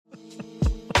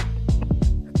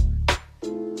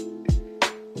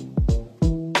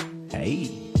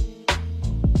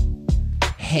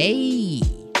Hey.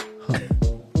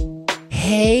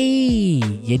 Hey,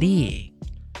 you dig?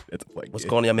 What's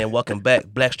going on, man? Welcome back.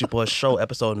 Blackstreet Boys Show,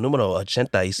 episode numero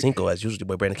 85. As usual, your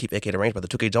boy Brandon Keith, a.k.a. The Range Brother,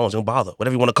 2K Jones, don't bother.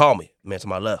 Whatever you want to call me. Man to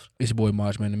my left. It's your boy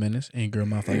March Man the Menace and girl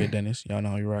mouth like a dentist. Y'all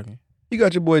know how you rocking. You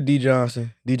got your boy D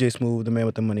Johnson, DJ Smooth, the man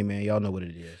with the money, man. Y'all know what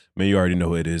it is. Man, you already know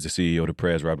who it is. The CEO of the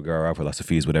press, Robert Gar, our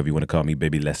philosophies, whatever you want to call me,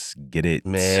 baby. Let's get it.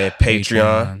 Man,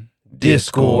 Patreon.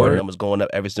 Discord. Numbers going up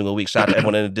every single week. Shout out to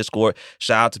everyone in the Discord.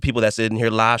 Shout out to people that's in here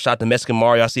live. Shout out to Mexican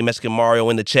Mario. I see Mexican Mario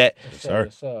in the chat. Yes,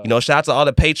 sir. You know, shout out to all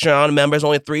the Patreon members.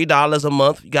 Only $3 a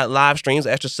month. You got live streams,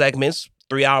 extra segments,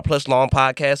 3-hour plus long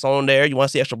podcasts on there. You want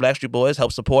to see extra Blackstreet Boys?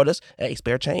 Help support us. Hey,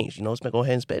 spare change. You know, let's go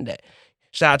ahead and spend that.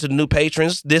 Shout out to the new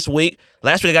patrons this week.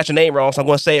 Last week I got your name wrong, so I'm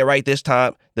going to say it right this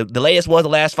time. The latest ones, the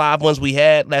last 5 ones we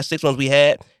had, last 6 ones we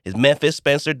had, is Memphis,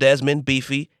 Spencer, Desmond,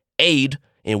 Beefy, Aid,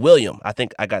 and William. I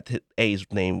think I got A's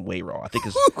name way wrong. I think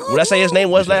it's, what did I say his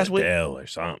name was last week? Adele or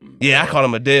something. Yeah, I called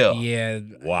him Adele. Yeah.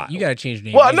 Wow. You got to change the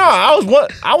name. Well, no,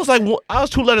 I was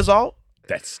 2 letters off.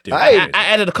 That's still I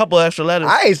added a couple extra letters.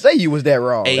 I ain't say you was that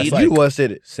wrong. Hey, That's you you was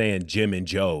said it. saying Jim and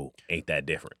Joe ain't that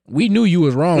different. We knew you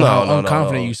was wrong. No, How no,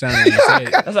 unconfident no. you sounded when you said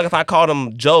it. That's like if I called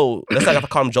him Joe. That's like if I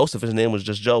called him Joseph. His name was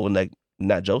just Joe and like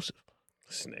not Joseph.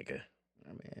 This nigga.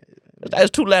 That's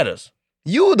 2 letters.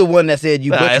 You the one that said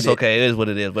you Nah, butchered it's it. okay. It is what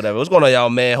it is. Whatever. What's going on, y'all,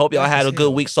 man? Hope y'all had a good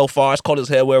week so far. It's cold as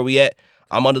hell where we at.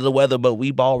 I'm under the weather, but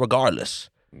we ball regardless.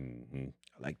 Mm-hmm.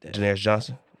 I like that. Daenerys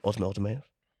Johnson, Ultimate.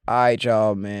 All right,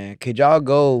 y'all, man. Could y'all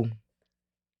go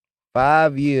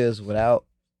 5 years without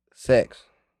sex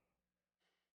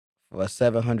for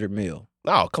 700 mil?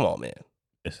 Oh, come on, man.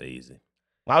 It's easy.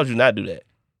 Why would you not do that?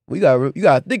 You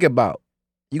gotta think about.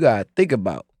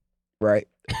 Right?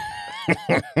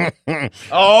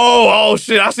 Oh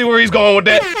shit! I see where he's going with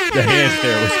that. The hand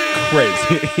stare was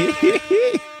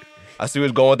crazy. I see where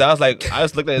he's going with that. I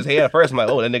just looked at his head at first. I'm like,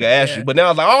 oh, that nigga asked you. But now I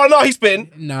was like, oh no, he's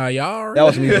spitting. Nah, y'all. That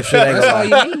was some evil shit. I ain't That's gonna all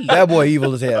lie. you need. That boy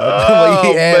evil as hell. Oh,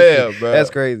 He asked man, you. bro. That's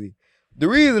crazy. The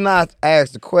reason I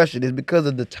asked the question is because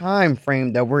of the time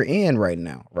frame that we're in right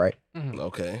now, right?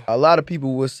 Okay. A lot of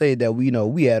people will say that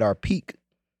we at our peak.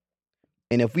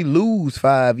 And if we lose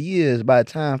 5 years, by the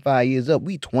time 5 years up,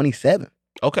 we 27.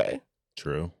 Okay.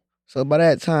 True. So by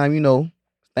that time,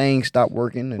 things stop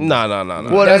working. And, No.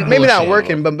 Well, That's maybe not bullshit.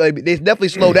 working, but maybe they definitely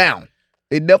slow down.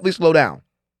 They definitely slow down.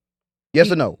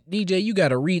 Yes or no? DJ, you got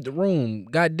to read the room.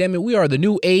 God damn it. We are the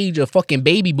new age of fucking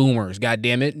baby boomers. God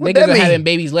damn it. What Niggas that are mean? having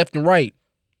babies left and right.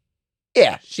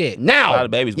 Yeah. Shit. A Now. lot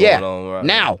of babies going Yeah. on right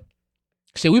Now.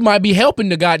 Shit, we might be helping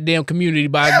the goddamn community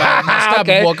by stopping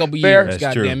Okay, for a couple fair. years. That's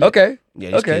God true. damn it. Okay.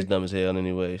 Yeah, these Okay. kids dumb as hell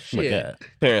anyway. Oh my Shit. God.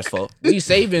 Parents' fault. We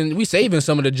saving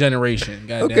some of the generation.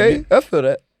 God damn Okay. it. I feel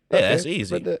that. Yeah, Okay. that's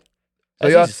easy. But that-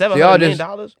 That's y'all- easy. so $700 y'all million?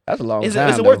 That's a long Is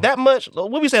time. it worth though. that much?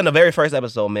 What we said in the very first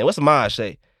episode, man? What's the Maj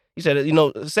say? He said,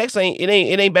 sex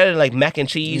ain't better than like mac and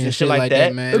cheese Yeah, and shit like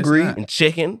that, man. It's Agreed. not. and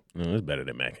chicken. No, it's better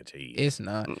than mac and cheese. It's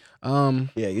not.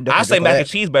 Yeah, you I definitely say go mac for and that.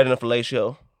 cheese better than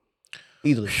fellatio.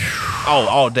 Easily. Oh,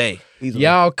 all day. Easily.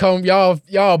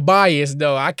 Y'all biased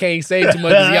though. I can't say too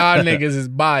much 'cause y'all niggas is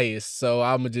biased. So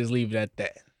I'ma just leave it at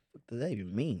that. What does that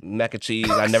even mean? Mac and cheese.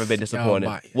 I've never been disappointed.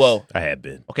 biased. Well, I have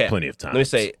been. Okay, Plenty of times. let me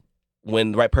say,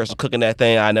 when the right person cooking that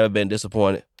thing, I never been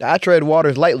disappointed. I tread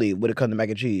waters lightly when it comes to mac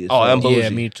and cheese. Oh, I'm bougie. Yeah,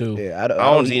 me too. Yeah, I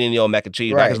don't eat any old mac and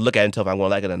cheese. But I Right. can just look at it and tell if I'm gonna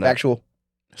like it or not. Factual.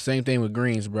 Same thing with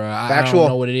greens, bro. I Factual. don't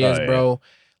know what it is, Oh, yeah. bro.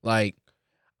 Like,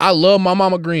 I love my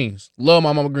mama greens. Love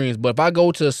my mama greens. But if I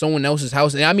go to someone else's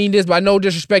house, and I mean this by no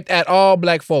disrespect at all,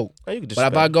 black folk. Oh, you can But if I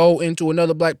disrespect. go into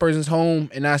another black person's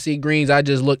home and I see greens, I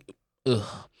just look, ugh.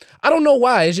 I don't know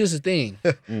why. It's just a thing.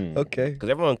 Mm. Okay. Because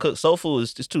everyone cooks soul food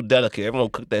is too delicate. Everyone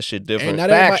cook that shit different. And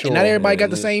not everybody, Factual. not everybody got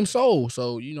the Yeah. same soul.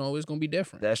 So, it's going to be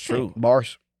different. That's true.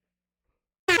 Bars.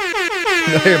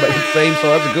 Everybody the same, so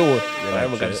that's a good one. Yeah,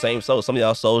 everyone got the same soul. Some of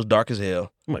y'all souls dark as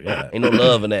hell. Oh my God. Ain't no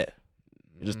love in that.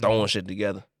 You're just throwing shit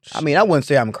together. I mean, I wouldn't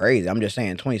say I'm crazy. I'm just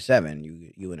saying 27,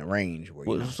 you in a range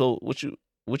where So what you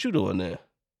doing there?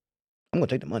 I'm gonna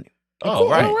take the money. Oh,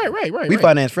 right. Right. We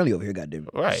finance friendly over here, goddamn it.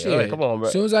 Right. Shit. All right. Come on, bro.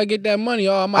 As soon as I get that money,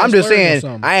 I might I'm just splurge on saying,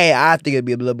 something. I think it'd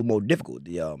be a little bit more difficult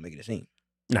to y'all make it seem.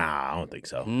 Nah, I don't think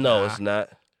so. No, it's not.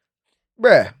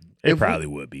 Bruh. It if we- probably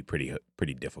would be pretty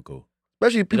difficult.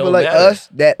 Especially people don't like matter. us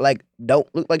that like don't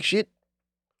look like shit.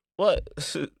 What?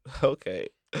 Okay.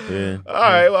 Yeah. All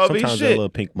right. Well, I mean, Sometimes that shit. little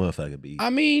pink motherfucker be I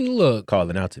mean, look,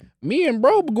 calling out to me. me and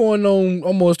bro been going on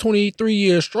almost 23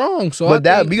 years strong. So But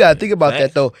I think, you gotta think about Facts.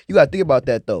 that though. You gotta think about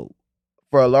that though.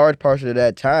 For a large portion of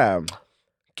that time,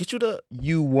 Get you the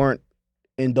you weren't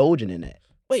indulging in that.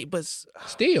 wait, but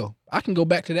still, I can go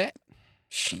back to that.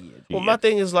 Shit. Well, my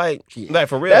thing is like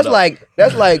for real. That's though. like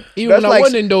Even that's when I like,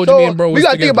 wasn't indulging, me and bro we was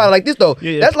gotta think together. about it like this though.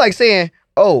 Yeah. That's like saying,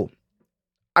 oh,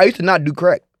 I used to not do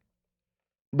crack,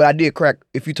 but I did crack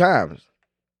a few times.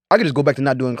 I could just go back to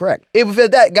not doing crack. If it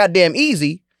felt that goddamn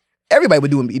easy, everybody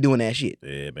would be doing that shit.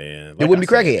 Yeah, man. It wouldn't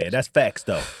be I said, crackheads. man, that's facts,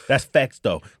 though. That's facts,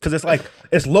 though. Because it's like,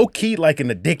 it's low key like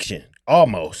an addiction,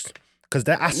 almost. Because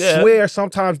I swear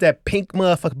sometimes that pink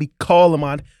motherfucker be calling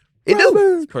my It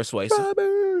do. It's persuasive.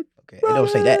 Robert, Okay, it don't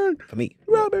say that for me.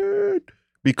 Robert.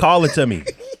 Be calling to me.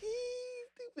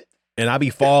 And I be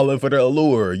falling for the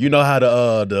allure. You know how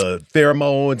the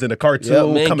pheromones in the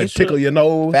cartoon man, come and get you- tickle your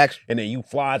nose, Facts. and then you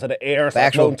fly to the air and start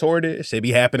Factual. floating toward it. Shit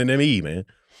be happening to me, man.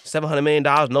 $700 million,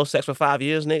 no sex for 5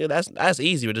 years, nigga. That's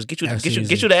easier. Just get you That's the easy. ass,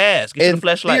 get you In the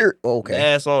fleshlight, theory- the okay.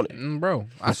 ass on it. Bro,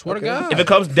 I swear to God. If it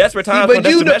comes desperate times, but come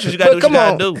desperate know- measures, you gotta do but what you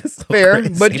come gotta on. do. Fair,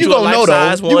 but Get you you a gonna know though.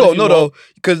 life-size You one if gonna you know though, want.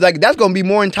 because like that's gonna be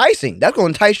more enticing. That's gonna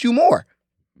entice you more.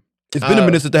 It's been a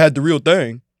minute since I had the real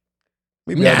thing.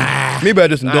 Maybe I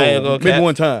just I ain't gonna indulged. Maybe cap.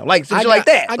 one time, like some shit like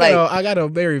that. I got a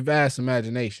very vast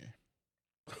imagination.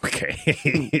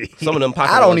 Okay. Some of them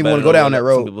pocket I don't ones even better wanna go than down that some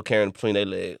road. people carrying between their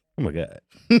legs. Oh my God.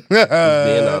 Just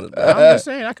being honest, bro. I'm just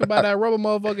saying, I could buy that rubber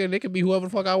motherfucker and it could be whoever the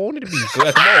fuck I want it to be.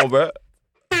 Yeah, come on, bro.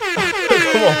 Come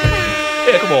on.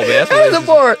 Yeah, come on, man. That's That is a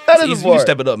bar. That is a easy. You bar.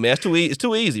 step it up, man. It's too easy. It's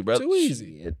too easy, bro. Too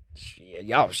easy. Shit,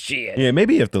 y'all shit. Yeah,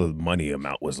 maybe if the money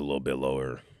amount was a little bit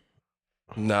lower.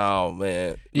 No,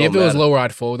 man. Yeah, if it was lower,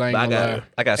 I'd fold. I ain't I gonna lie. got,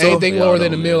 I got something Anything for y'all, lower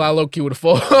than though, a mil, man. I low key would have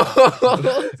fold.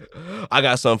 I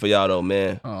got something for y'all though,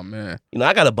 man. Oh man. You know,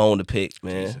 I got a bone to pick,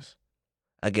 man. Jesus.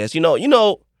 I guess you know,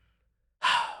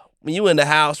 when you in the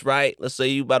house, right? Let's say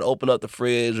you about to open up the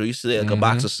fridge or you see like a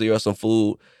box of cereal or some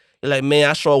food. You're like, man,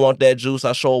 I sure want that juice.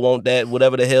 I sure want that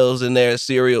whatever the hell's in there,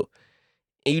 cereal.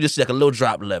 And you just see like a little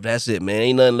drop left. That's it, man.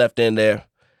 Ain't nothing left in there.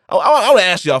 I want to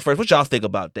ask y'all first, what y'all think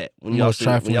about that? When y'all Most see,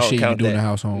 when trifling y'all shit you encounter do in that? the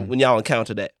house home. When y'all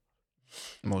encounter that.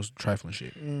 Most trifling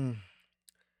shit.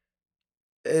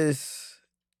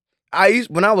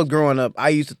 When I was growing up, I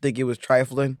used to think it was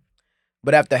trifling,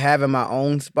 but after having my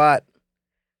own spot,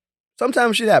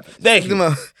 sometimes shit happens. Thank you.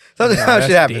 Sometimes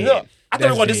shit happens. dead. I thought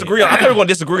we were gonna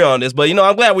disagree on this, but you know,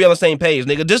 I'm glad we on the same page,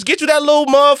 nigga. Just get you that little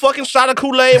motherfucking shot of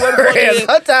Kool-Aid, whatever the fuck it is.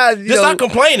 Sometimes you Just know, stop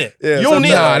complaining. Yeah, you don't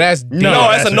need Nah, that's No, dead.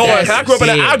 that's annoying. 'Cause I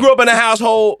grew up in a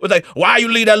household. It's like, why you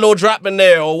leave that little drop in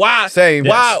there, or why Same.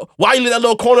 why you leave that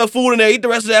little corner of food in there? Eat the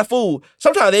rest of that food.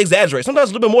 Sometimes they exaggerate.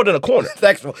 Sometimes it's a little bit more than a corner.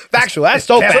 factual. That's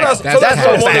so Sometimes- factual. That's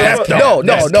so sometimes- factual.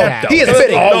 No. He is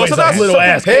spitting. Sometimes little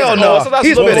ass. Hell no. Sometimes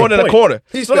He's a little bit more spitting. than a corner.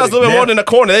 He's Sometimes a little bit spitting. more than a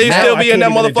corner. They Now still I be in that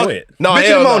can't even enjoy motherfucker. it. No, Bitch in the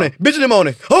hell no. morning. Bitch in the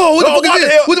morning. Oh, what the No, fuck what is the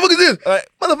this? hell? What the fuck is this? Like-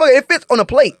 Motherfucker, it fits on a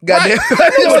plate. Goddamn.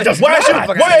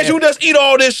 Why did you just eat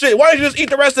all this shit? Why did you just eat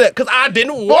the rest of that? Because I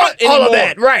didn't want any all more. of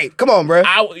that? Right. Come on, bro.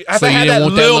 I So you had didn't that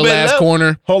want that little little bit ass left.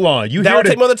 corner? Hold on. You That hear would the,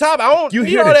 take me on the top. I don't. you eat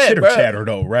hear all the that, chitter bruh. chatter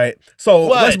though, right? So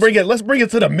What? let's bring it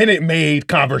to the Minute Maid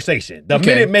conversation. The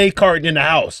Okay. Minute Maid carton in the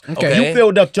house. Okay. You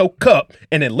filled up your cup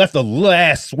and then left a little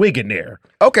ass swig in there.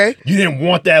 Okay. You didn't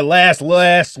want that last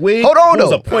swig. Hold on, What was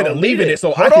though. the point I of don't leaving need it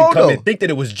so I Hold could on, come though. and think that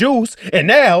it was juice? And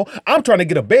now I'm trying to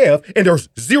get a bev and there's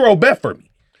zero bev for me.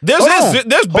 There's Hold on.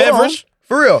 there's Hold beverage. on.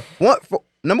 For real.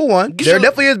 Number one, Get there your-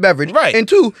 definitely is beverage. Right. And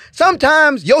two,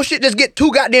 sometimes your shit just get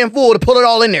too goddamn full to pull it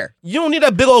all in there. You don't need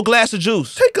that big old glass of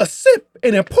juice. Take a sip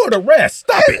and then pour the rest.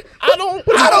 Stop it. I don't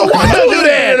I don't want to do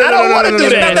that. I don't want to do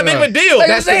It's that. not that big of a deal. Like-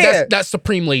 That's, saying. that's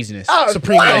supreme laziness. Oh,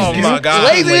 Supreme what? laziness. Oh, my God.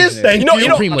 Laziness? Thank You know,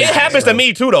 Supreme it laziness, happens bro. to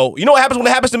me too, though. You know what happens when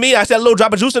it happens to me? I see a little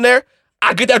drop of juice in there.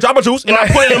 I get that drop of juice and I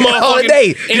put it in the All motherfucking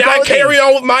day. and You I all day. carry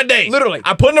on with my day. Literally.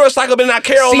 I put in the recycle bin and I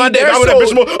carry on See, my day. they're I was that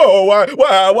so- bitch.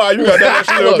 Oh, why you got that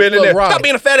extra little Look, bit in look, there? Rob, Stop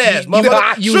being a fat ass,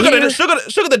 motherfucker. you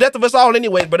Sugar the death of us all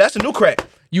anyway, but that's a new crack.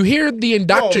 You hear the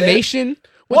indoctrination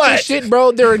with What? this shit,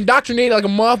 bro? They're indoctrinated like a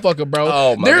motherfucker, bro.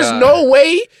 Oh, my There's God. no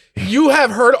way you have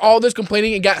heard all this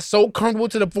complaining and got so comfortable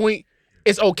to the point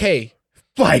it's okay.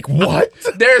 Like what?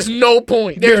 There's no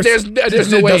point. There's no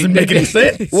it way. doesn't make any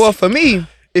sense. Well, for me,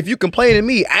 if you complain to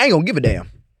me, I ain't gonna give a damn.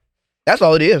 That's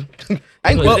all it is.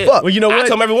 I ain't Well, gonna fuck. Well, you know I what?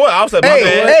 tell everyone, I was like, my Hey,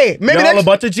 bad. hey, maybe y'all next. a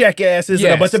bunch of jackasses and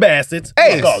Yes. a bunch of bastards.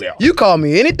 Hey, Fuck all y'all. you call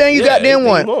me anything you Yeah, goddamn anything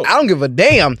want. you want. I don't give a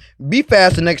damn. Be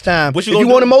faster next time. What you if gonna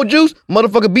you want do? more juice,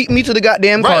 motherfucker, beat me to the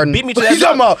goddamn Right, carton. beat me to What that you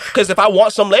talking about? Because if I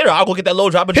want some later, I'll go get that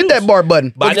little drop of Hit juice. that bar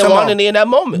button. But I What you didn't talking want about? any in that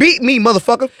moment. Beat me,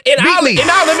 motherfucker. And Beat I'll me.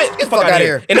 admit, Get the fuck out of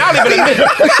here. And I'll even admit,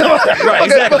 right,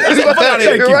 exactly. Get the fuck out of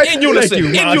here. Right. In unison, Thank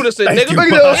you, in Maz. unison, Thank nigga. you, Look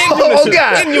at Maz. that. Oh,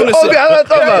 God. In unison. Oh, God. That's what I'm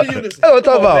talking In about. unison. That's what I'm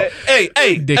talking about. Hey,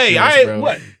 Ridiculous, I ain't bro.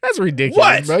 What? That's ridiculous,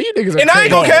 What? bro. You niggas are And I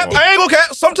ain't gonna crazy. cap. I ain't gonna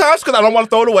cap. Sometimes because I don't want to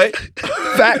throw it away.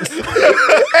 Facts.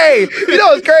 Hey, you know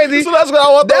what's crazy? So that's what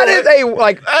I want to throw That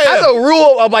away. is Yeah. that's a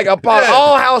rule of like upon Yeah.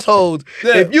 all households.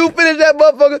 Yeah. If you finish that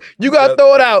motherfucker, you gotta Yeah.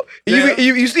 throw it out. Yeah.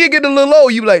 You see it getting a little low,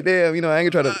 you be like, damn, you know, I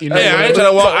ain't gonna try to. You know Yeah, I what? ain't trying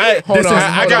to walk.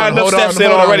 I got enough steps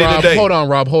in already Rob. today. Hold on,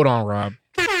 Rob.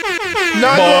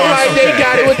 Not gonna lie, they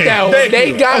got it with that one. Thank They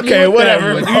you. got me Okay, with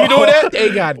whatever. that one. You doing that? They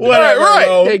got me. Whatever, Right.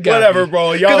 bro. They got Whatever, me.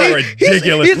 bro. Y'all are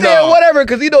ridiculous. He said No. whatever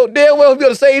because he know damn well he'll be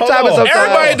on the same time as Hold on. us.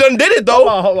 Everybody done did it though.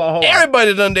 Hold on.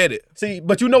 Everybody done did it. See,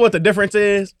 but you know what the difference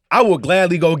is? I would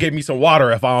gladly go get me some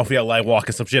water if I don't feel like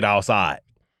walking some shit outside.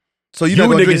 So You not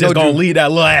gonna niggas drink just no gonna juice. leave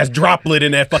that little ass droplet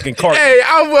in that fucking cart. Hey,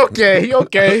 I'm okay.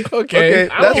 Okay. Okay,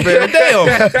 I that's don't fair. give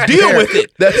a damn. Deal with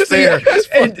it. That's fair.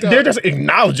 And they're just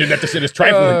acknowledging that the shit is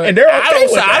trifling, Uh, and they're okay I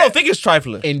with that. don't think it's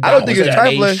trifling. I don't think it's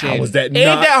trifling. How is that Ain't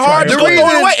not that hard? Just go trifling?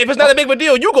 throw it away. If it's not a big of a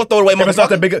deal, you go throw it away, If it's not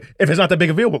that motherfucker. big, if it's not that big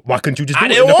of a deal, why couldn't you just do I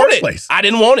it in didn't the want first it. place? I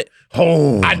didn't want it.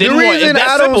 Oh, I didn't The want it. reason It's that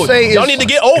I don't simple. say Y'all is- need to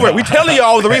get over it. We telling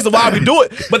y'all the reason why we do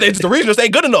it, but it's the reason this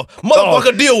ain't good enough.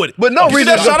 Motherfucker, deal with it. But no Get you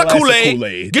reason- that shot of Glass of Kool-Aid.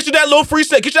 Kool-Aid. Get you that little free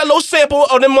set. Get you that little sample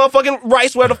of them motherfucking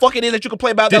rice, where the fuck it is that you can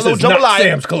play about This that little is not jambalaya.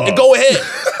 Sam's Club. And go ahead.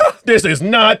 this is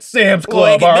not Sam's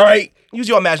Well, Club, all right? Use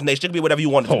your imagination. It can be whatever you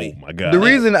want it to Oh be. my god. The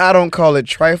reason I don't call it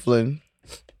trifling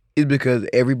is because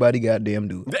everybody goddamn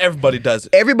do it. Everybody does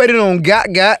it. Everybody don't got,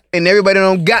 and everybody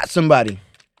don't got somebody.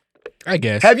 I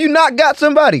guess. Have you not got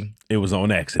somebody? it was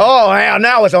on accident. Oh hell,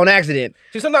 now it's on accident.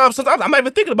 See, sometimes I'm not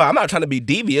even thinking about it. I'm not trying to be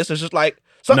devious. It's just like,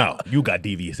 No, you got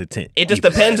devious intent. it just You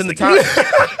depends on the plastic.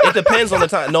 time. It depends on the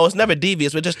time. No, it's never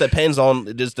devious. It just depends on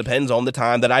the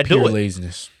time that I do Pure it.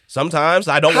 laziness. Sometimes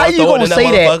I don't How want to you throw it gonna in that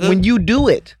say that motherfucker. when you do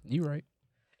it? You right.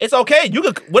 It's okay. You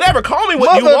could whatever. Call me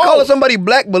what you Motherfucker calling want. somebody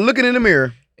black but looking in the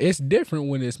mirror. It's different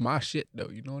when it's my shit, though.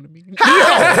 You know what I mean?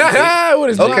 When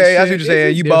it's my Okay, I see shit, what you're saying.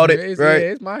 it's You bought it, different. right?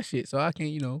 Yeah, it's my shit, so I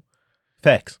can't,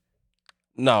 Facts.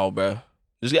 No, bro.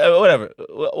 Just whatever.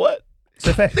 What? It's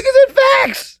a fact. Niggas in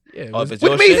facts. Yeah, Oh, if it's Which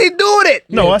your means he shit. doing it.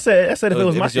 No, I said if it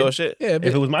was If my it's your shit. shit. yeah,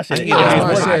 If it was my shit, I it get yeah, it. it's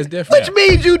my Yeah. shit, it's different. Which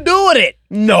means you doing it.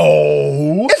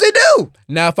 No. Yes, he do.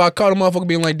 Now, if I caught a motherfucker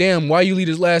being like, damn, why you leave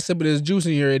this last sip of this juice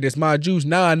in here and it's my juice?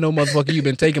 Now I know, motherfucker, you've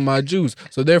been taking my juice.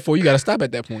 So therefore, you got to stop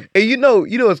at that point. And you know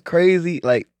what's crazy?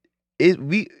 Like,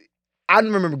 I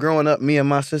remember growing up, me and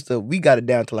my sister, we got it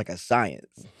down to like a science.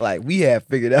 Like, we had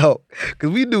figured out, because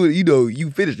we do it,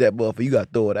 you finish that motherfucker, you got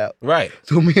to throw it out. Right.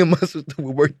 So me and my sister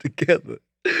would work together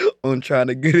on trying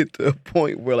to get it to a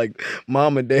point where, like,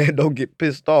 mom and dad don't get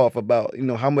pissed off about,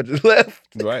 how much is left.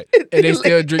 Right. And they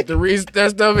still drink the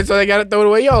that stuff, and so they got to throw it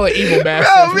away. Y'all are evil Bro,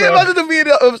 bastards. me and my sister be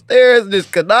upstairs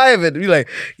just conniving. We like,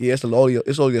 yeah, it's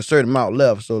only a certain amount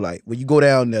left. So, like, when you go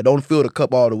down there, don't fill the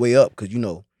cup all the way up, because,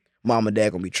 mom and dad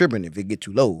gonna be tripping if it get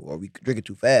too low or we drink it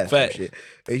too fast and Fact. shit.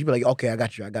 And you be like, okay, I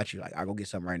got you. Like, I'll go get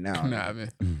something right now. Nah, man.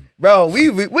 Bro, we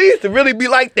used to really be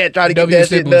like that, trying to get W that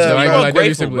shit siblings, though. done. I ain't bro. gonna lie, W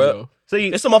Grateful, siblings, bro. though. See,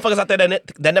 there's some motherfuckers out there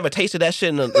that never tasted that shit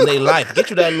in their life. Get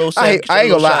you that little. I ain't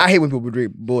gonna lie. I I hate when people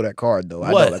bull that card though.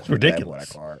 I What? don't like when people Ridiculous. bull that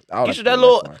card. I don't Get like you when that people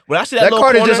bull little. card. When I see that That little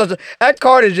card corner, is just that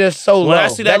card is just so low. When I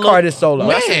see that card little- is so low.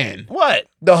 Man. what?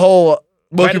 The whole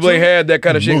most people ain't Gratitude? had that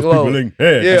kind of shit Most low. people ain't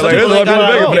had. Yeah, Some like people there's a lot ain't of people got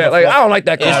it begging for low. that. Like I don't like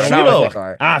that Yeah, card. you I don't know. like that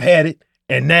card. I've had it,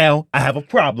 and now I have a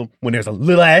problem when there's a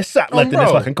little ass shot left in this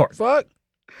bro. fucking cart. Fuck.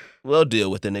 We'll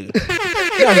deal with the nigga.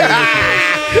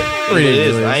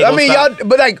 Ridiculous. I mean, y'all,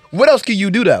 but like, what else can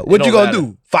you do though? What you don't gonna matter.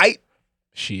 do? Fight?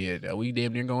 Shit, we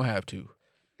damn near gonna have to.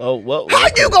 Oh, well. How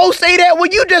you gonna say that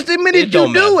when you just admitted It you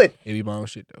don't do matter. it? It be my own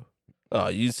shit, though. Oh,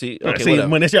 you see? Okay, See, whatever.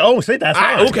 when it's your own shit, that's All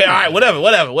right, fine. okay, all right,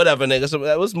 whatever, nigga. So,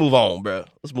 let's move on, bro.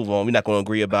 Let's move on. We're not gonna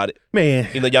agree about it. Man,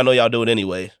 Even though y'all know y'all do it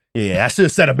anyway. yeah, I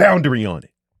should set a boundary on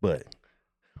it, but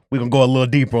we're gonna go a little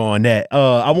deeper on that.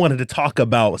 I wanted to talk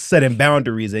about setting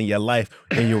boundaries in your life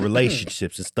and your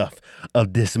relationships and stuff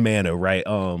of this manner, right?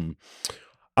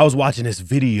 I was watching this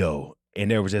video and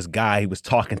there was this guy, he was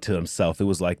talking to himself. It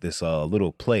was like this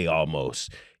little play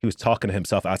almost. He was talking to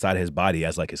himself outside of his body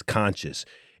as like his conscious.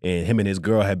 And him and his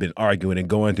girl had been arguing and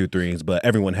going through things, but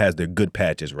everyone has their good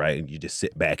patches, right? And you just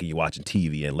sit back and you're watching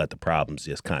TV and let the problems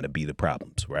just kind of be the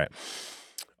problems, right?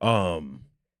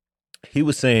 He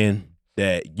was saying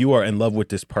that you are in love with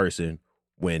this person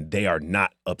when they are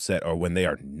not upset or when they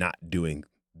are not doing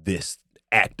this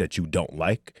act that you don't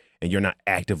like, and you're not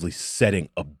actively setting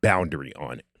a boundary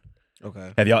on it.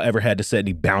 Okay. Have y'all ever had to set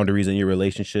any boundaries in your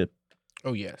relationship?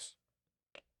 Oh, yes.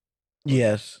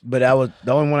 Yes, but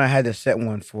the only one I had to set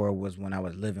one for was when I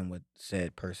was living with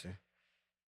said person.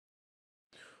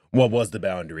 What was the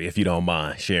boundary, if you don't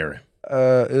mind sharing?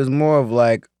 It was more of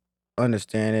like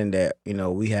understanding that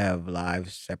we have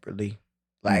lives separately,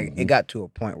 Like it got to a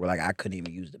point where like I couldn't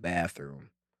even use the bathroom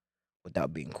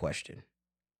without being questioned.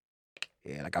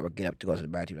 Yeah, like I would get up to go to the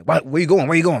bathroom. Like, what? Where you going?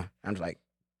 Where you going? I'm just like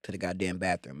to the goddamn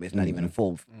bathroom. It's not even a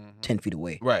full 10 feet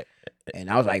away. Right. And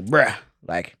I was like, bruh,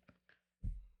 like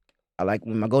I like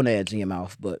when my gonads in your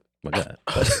mouth, but My God.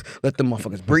 let them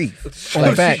motherfuckers breathe.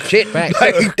 Like, facts. Shit, Facts.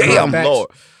 like, damn, Facts. Lord.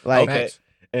 like Okay.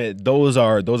 And those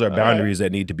are boundaries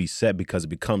that need to be set because it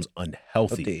becomes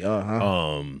unhealthy.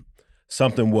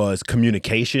 Something was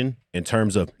communication in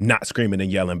terms of not screaming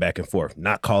and yelling back and forth,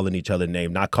 not calling each other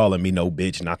name, not calling me no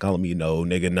bitch, not calling me no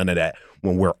nigga, none of that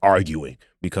when we're arguing,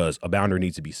 because a boundary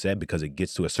needs to be set because it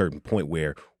gets to a certain point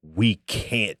where we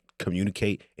can't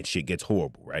communicate and shit gets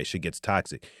horrible, right? Shit gets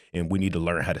toxic, and we need to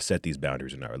learn how to set these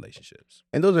boundaries in our relationships.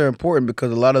 And those are important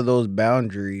because a lot of those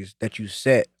boundaries that you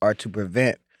set are to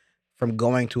prevent from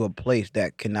going to a place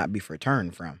that cannot be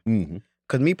returned from. Mm-hmm.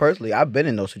 Because me personally, I've been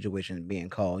in those situations being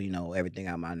called, everything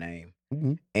out my name.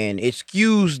 Mm-hmm. And it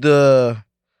skews the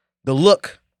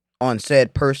look on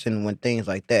said person when things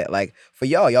like that. Like for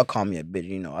y'all call me a bitch,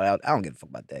 I don't give a fuck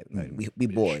about that. Like, we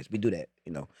boys, we do that,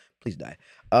 please die.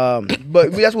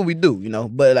 But that's what we do,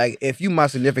 But like if you my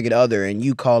significant other and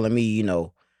you calling me,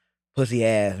 pussy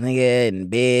ass nigga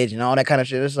and bitch and all that kind of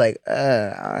shit, it's like,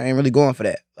 I ain't really going for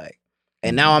that. Like,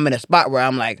 and now I'm in a spot where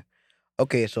I'm like,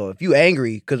 okay, so if you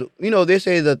angry, because, they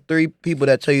say the 3 people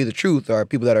that tell you the truth are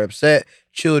people that are upset,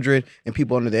 children, and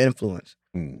people under the influence.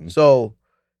 Mm-hmm. So,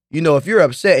 if you're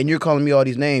upset and you're calling me all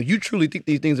these names, you truly think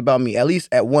these things about me, at least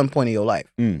at one point in your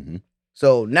life. Mm-hmm.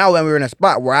 So now when we're in a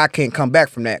spot where I can't come back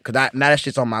from that, because now that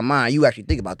shit's on my mind, you actually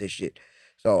think about this shit.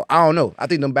 So I don't know. I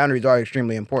think them boundaries are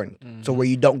extremely important. So where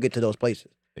you don't get to those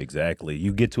places. Exactly.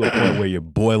 You get to a point where you're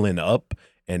boiling up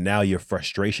and now your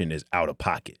frustration is out of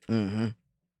pocket. Mm-hmm.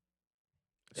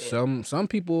 Some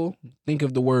people think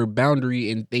of the word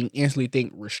boundary and instantly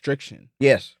think restriction.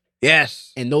 Yes.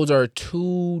 And those are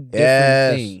two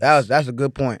different things. That's a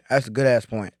good point. That's a good ass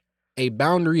point. A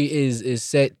boundary is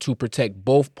set to protect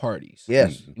both parties.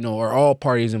 Yes. Or all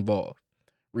parties involved.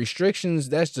 Restrictions,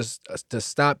 that's just to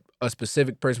stop a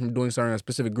specific person from doing something, a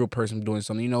specific group of person from doing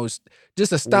something. It's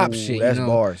just to stop shit. That's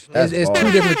bars. That's it's bars.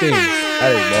 2 different things.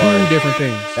 That is bars. 2 different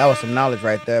things. That was some knowledge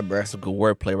right there, bro. That's a good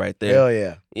wordplay right there. Hell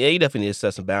yeah. Yeah, you definitely need to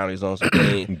set some boundaries on some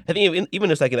things. I think even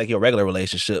just like your regular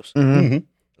relationships, Mm-hmm.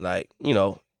 like,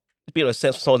 if people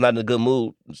sense someone's not in a good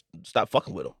mood, stop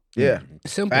fucking with them. Yeah.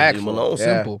 Simple. Facts. Leave them alone.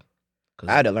 Yeah. Simple.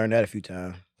 I had to learn that a few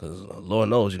times. Because Lord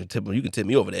knows you can tip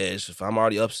me over the edge if I'm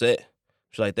already upset.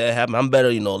 Shit like that happen. I'm better,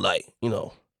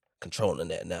 controlling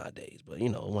that nowadays. But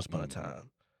once upon a time,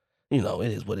 it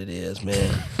is what it is,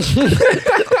 man.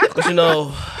 But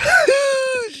I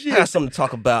got something to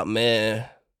talk about, man.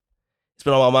 It's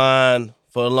been on my mind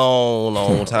for a long,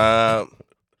 long time.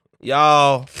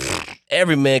 Y'all,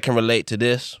 every man can relate to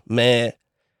this, man.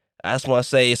 I just want to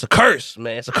say it's a curse,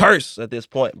 man. It's a curse at this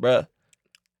point, bruh.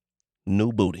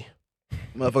 New booty.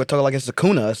 Motherfucker talking like it's a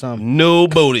kuna or something. New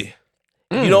booty.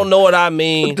 If you don't know what I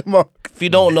mean, if you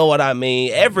don't know what I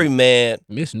mean, every man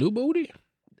Miss New Booty?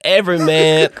 every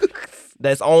man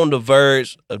that's on the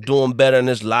verge of doing better in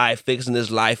his life, fixing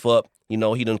his life up, he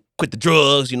done quit the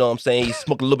drugs, you know what I'm saying? He's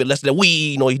smoking a little bit less of that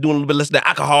weed, he's doing a little bit less of that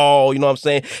alcohol, you know what I'm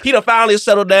saying? He done finally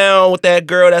settled down with that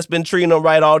girl that's been treating him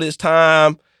right all this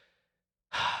time.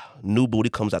 New booty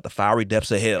comes out the fiery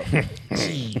depths of hell.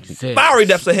 Jesus. Fiery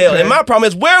depths of hell. And my problem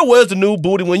is, where was the new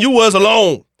booty when you was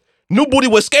alone? New booty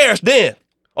was scarce then.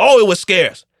 Oh, it was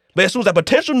scarce. But as soon as that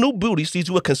potential new booty sees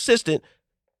you a consistent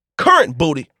current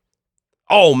booty,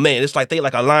 oh man, it's like they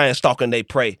like a lion stalking they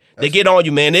prey. They get on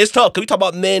you, man. It's tough. Cause we talk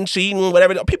about men cheating,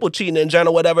 whatever. People cheating in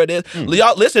general, whatever it is.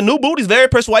 Y'all, listen, new booty's very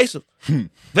persuasive.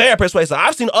 Very persuasive.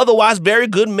 I've seen otherwise very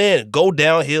good men go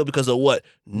downhill because of what?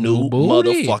 New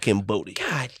booty. motherfucking booty.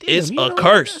 God damn, It's you a know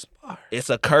curse. that part. It's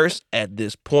a curse at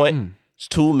this point. It's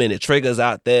too many triggers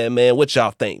out there, man. What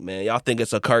y'all think, man? Y'all think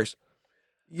it's a curse?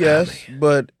 Yes,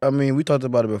 but I mean, we talked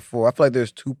about it before. I feel like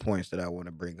there's 2 points that I want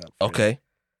to bring up. Okay.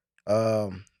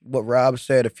 What Rob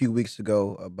said a few weeks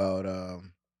ago about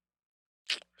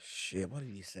what did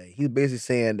he say? He was basically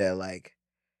saying that like,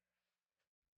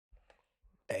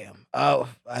 damn, I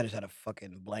just had a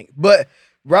fucking blank. But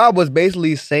Rob was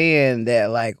basically saying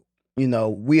that like,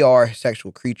 we are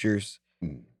sexual creatures,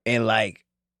 and like,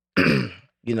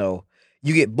 you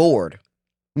get bored,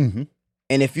 Mm-hmm.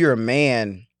 and if you're a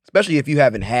man, especially if you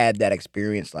haven't had that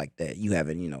experience like that, you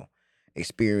haven't,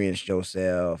 experienced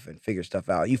yourself and figure stuff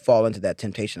out, you fall into that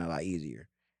temptation a lot easier.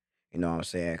 You know what I'm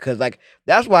saying? Because, like,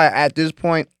 that's why at this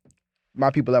point, my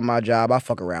people at my job, I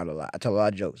fuck around a lot. I tell a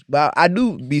lot of jokes. But I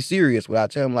do be serious when I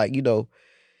tell them, like,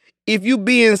 if you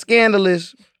being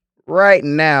scandalous right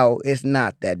now, it's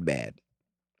not that bad.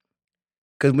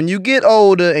 Because when you get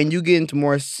older and you get into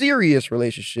more serious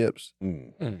relationships,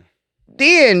 Mm.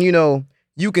 then, you know,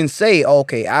 you can say,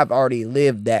 okay, I've already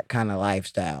lived that kind of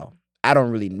lifestyle. I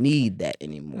don't really need that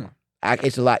anymore.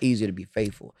 It's a lot easier to be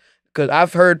faithful. Because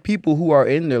I've heard people who are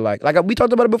in there, like we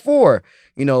talked about it before,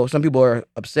 you know, some people are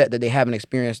upset that they haven't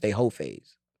experienced their whole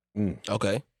phase.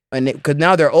 Okay. And because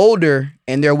now they're older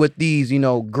and they're with these, you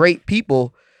know, great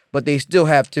people, but they still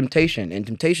have temptation. And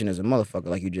temptation is a motherfucker,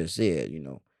 like you just said, you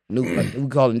know. New, we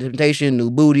call it temptation,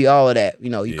 new booty, all of that. You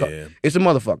know, it's a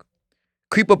motherfucker.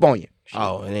 Creep up on you.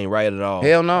 Oh, it ain't right at all.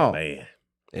 Hell no. Oh, man.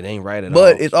 It ain't right at all.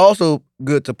 But it's also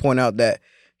good to point out that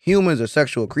humans are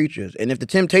sexual creatures. And if the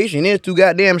temptation is too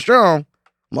goddamn strong,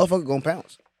 motherfucker gonna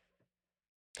pounce.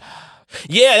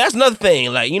 Yeah, that's another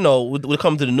thing. Like, you know, when it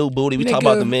comes to the new booty, we talk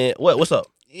about the men. What's up?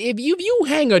 If you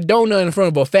hang a donut in front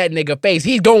of a fat nigga face,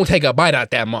 he's gonna take a bite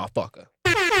out that motherfucker.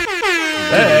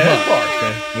 That's bars,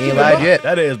 man. He ain't lied yet.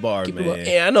 That is bars, man.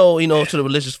 Yeah, I know, you know, to the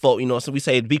religious folk, you know, so we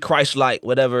say be Christ-like,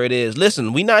 whatever it is.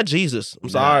 Listen, we not Jesus. I'm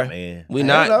sorry. Man. We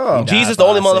Hell no. not. Jesus Died the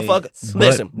only for our motherfucker. sins.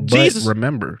 Listen, Jesus.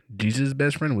 Remember, Jesus'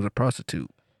 best friend was a prostitute.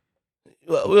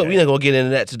 Well, we're not gonna get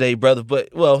into that today, brother. But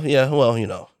you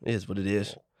know, it is what it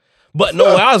is. But no,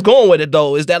 where I was going with it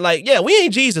though is that like, yeah, we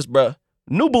ain't Jesus, bro.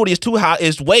 New booty is too high.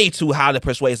 Is way too highly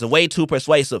persuasive. Way too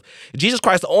persuasive. Jesus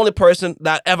Christ, the only person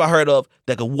that I ever heard of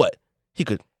that could what? He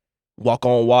could walk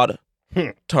on water,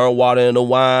 turn water into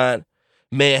wine.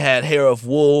 Man had hair of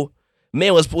wool.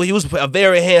 Man was a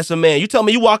very handsome man. You tell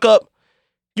me, you walk up,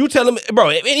 you tell him, bro,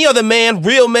 if any other man,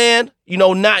 real man, you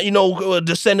know, not, you know,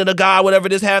 descendant of God, whatever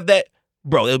it is, have that,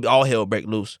 bro, it'll be all hell break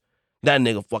loose. That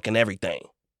nigga fucking everything.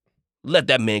 Let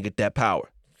that man get that power.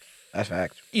 That's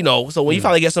facts. You know, so when you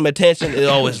finally get some attention, it's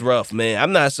always rough, man.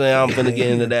 I'm not saying I'm gonna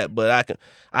get into that, but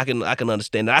I can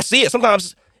understand that. I see it.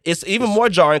 Sometimes it's even more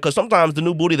jarring because sometimes the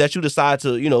new booty that you decide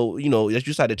to, you know, that you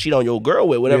decide to cheat on your girl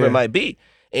with, whatever it might be,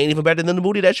 ain't even better than the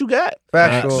booty that you got.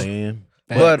 Factual. Man.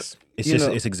 But It's you just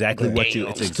know, it's exactly what you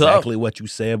it's exactly what you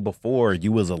said before.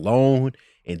 You was alone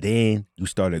and then you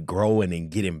started growing and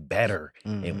getting better.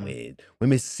 And when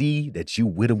women see that you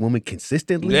with a woman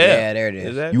consistently, yeah, there it is.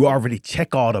 Exactly. you already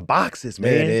check all the boxes,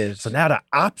 man. There it is. So now the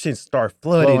options start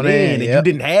flooding Flowing in, and you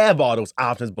didn't have all those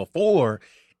options before.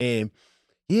 And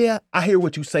yeah, I hear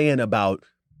what you're saying about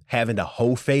having the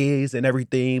whole phase and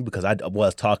everything, because I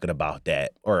was talking about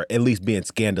that, or at least being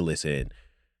scandalous and,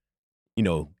 you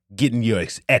know, getting your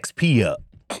XP up.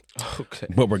 Okay.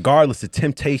 But regardless, the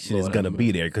temptation is going to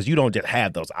be there because you don't just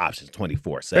have those options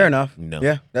 24/7. Fair enough. You know?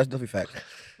 Yeah, that's definitely facts.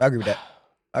 I agree with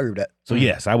that. So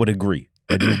yes, I would agree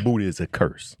that your booty is a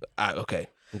curse. Okay.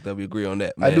 I think that we agree on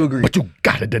that, I man. do agree. But you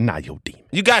got to deny your demon.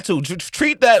 You got to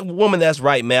treat that woman that's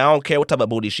right, man. I don't care what type of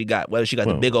booty she got, whether she got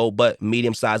the Well. big old butt,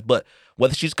 medium sized butt,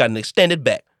 whether she's got an extended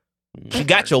back. She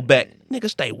got your back, nigga.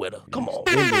 Stay with her. Come on,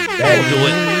 don't do it.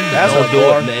 That's Don't a do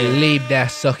bar. it, man. Leave that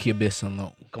succubus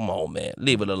alone. Come on, man.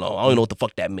 Leave it alone. I don't know what the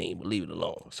fuck that means, but leave it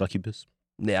alone. Succubus?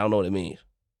 Yeah, I don't know what it means.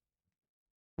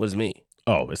 What does it mean?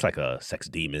 Oh, it's like a sex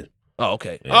demon. Oh,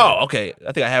 okay. Yeah. Oh, okay.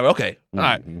 I think I have it. Okay. All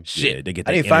right. Mhm. Shit. Yeah, they get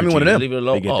I that need to find me one of energy. them. Leave it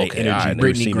alone. They get Oh, that okay. energy. All right. Never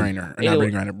Brittany seen him. Griner. Not Anyway.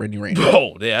 Brittany Griner, Brittany Griner.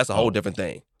 Oh, yeah, that's a whole different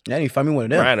thing. I need to find me one of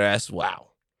them. Griner, that's wow.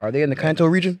 Are they in the Kanto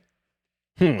region?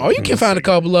 Oh, you can find a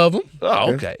couple of them.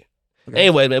 Oh, Okay. okay.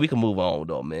 Anyway, man, we can move on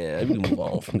though, man. We can move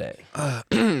on from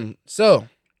that. So,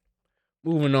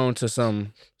 moving on to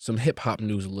some hip hop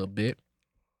news a little bit.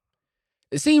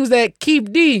 It seems that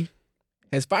Keith D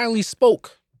has finally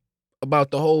spoke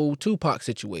about the whole Tupac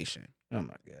situation. Oh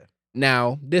my god.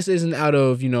 Now, this isn't out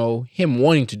of, you know, him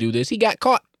wanting to do this. He got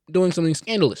caught doing something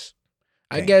scandalous.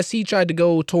 I Dang. guess he tried to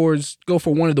go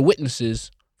for one of the witnesses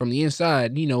from the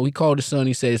inside. You know, he called his son.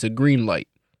 He said it's a green light.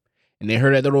 And they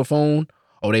heard that little phone.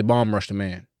 Oh, they bomb rushed the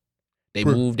man. They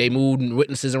moved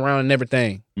witnesses around and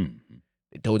everything. Mhm.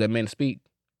 They told that man to speak.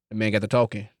 The man got to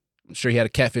talking. I'm sure he had a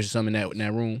catfish or something in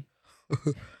that room.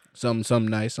 Something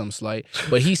nice, something slight.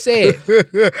 But he said,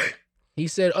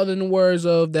 other than the words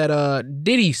of that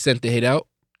Diddy sent the hit out,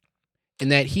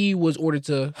 and that he was ordered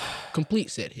to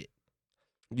complete said hit.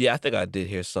 Yeah, I think I did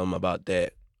hear something about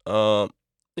that.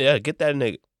 Yeah, get that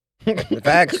nigga.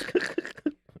 Facts.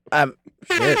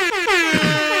 Shit.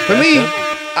 For me,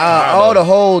 all the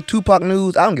whole Tupac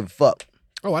news, I don't give a fuck.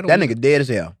 Oh, I don't. That nigga dead as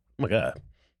hell. Oh my God.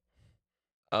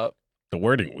 The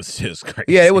wording was just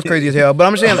crazy. Yeah, it was crazy as hell. But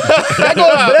I'm saying, but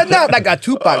that's not like a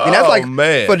Tupac thing. That's like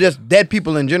man. for just dead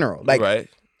people in general. Like, right.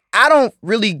 I don't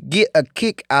really get a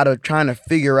kick out of trying to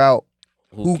figure out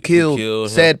who killed him?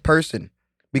 said person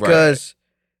because,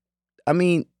 I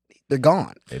mean, they're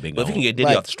gone. They been But if you gone. can get Diddy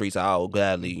Like- off the streets, I'll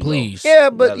gladly. Please. Yeah,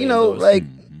 but gladly you know, endorse. like,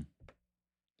 Mhm.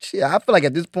 Shit, I feel like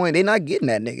at this point they not getting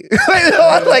that nigga.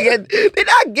 I feel like they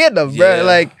not getting him, bro. Yeah.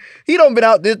 Like he don't been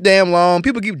out this damn long.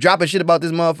 People keep dropping shit about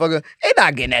this motherfucker. They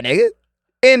not getting that nigga.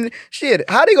 And shit,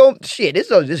 how they gon' shit? This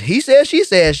is just he said, she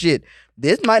said shit.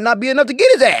 This might not be enough to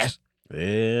get his ass.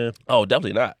 Yeah. Oh,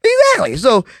 definitely not. Exactly.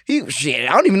 So he shit.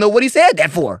 I don't even know what he said that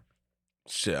for.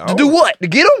 Shit. To do what? To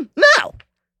get him? No.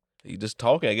 He just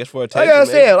talking, I guess, for Like attention.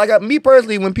 I man. said, me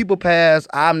personally, when people pass,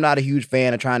 I'm not a huge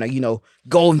fan of trying to,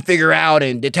 go and figure out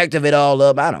and detective it all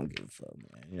up. I don't give a fuck,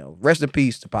 man. Rest in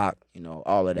peace to Pac,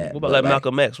 all of that. What about But, like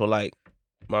Malcolm X or like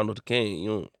Martin Luther King?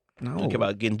 You no. don't care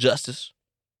about getting justice.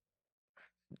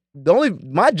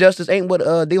 My justice ain't what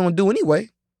they gonna do anyway.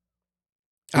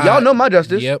 Uh, Y'all know my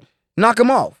justice. Yep. Knock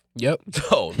him off. Yep.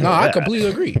 Oh, No, I completely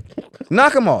agree.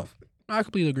 Knock him off. I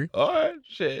completely agree. All right,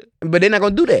 shit. But they're not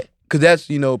gonna do that. Cause that's,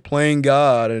 playing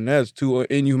God and that's too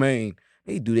inhumane.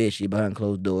 They do that shit behind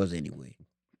closed doors anyway.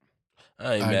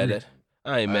 I ain't I mad agree. at.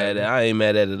 I ain't mad at. I ain't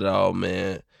mad at it at all,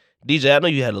 man. DJ, I know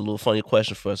you had a little funny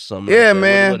question for us. Or something. Yeah, like that.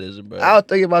 man. What is it, bro? I was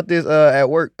thinking about this at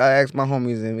work. I asked my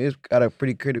homies and it's got a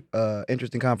pretty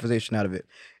interesting conversation out of it.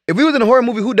 If we was in a horror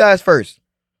movie, who dies first?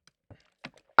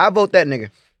 I vote that nigga.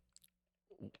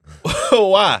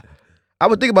 Why? I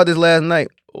was thinking about this last night.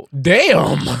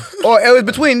 Damn. Or it was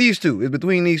between these two. It's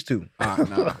between these two.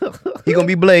 Nah. He gonna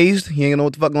be blazed. He ain't gonna know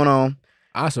what the fuck going on.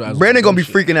 Brandon gonna be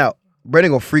freaking out.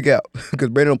 Brandon gonna freak out because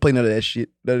Brandon don't play none of that shit,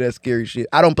 none of that scary shit.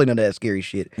 I don't play none of that scary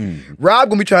shit. Rob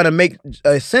gonna be trying to make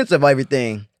a sense of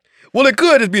everything. Well, it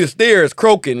could just be the stairs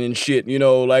croaking and shit,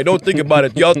 like don't think about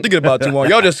it. Y'all thinking about it too long.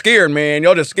 Y'all just scared, man.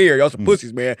 Y'all just scared. Y'all some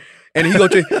pussies, man. And he gonna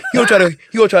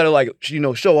try to like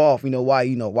show off,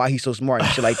 why he's so smart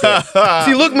and shit like that.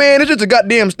 See, look, man, it's just a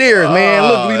goddamn stairs, man.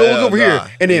 Look, look over here,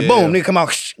 and then boom, nigga come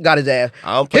out, got his ass.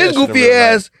 I don't play His that shit in goofy real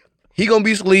life. ass. He gonna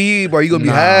be asleep or he gonna be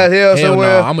high as hell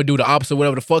somewhere. No, I'm gonna do the opposite of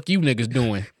whatever the fuck you niggas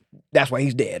doing. That's why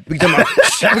he's dead. We talking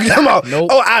about, Nope.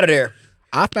 oh, out of there.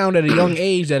 I found at a young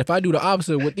age that if I do the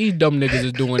opposite of what these dumb niggas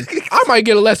is doing, I might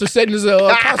get a lesser sentence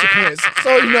consequence.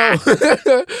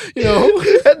 So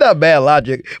That's not bad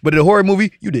logic. But in a horror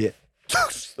movie, you dead.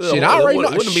 Shit, I already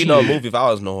know. Wouldn't be no Shit. movie if I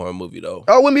was no horror movie though.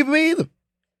 Oh, it wouldn't be for me either.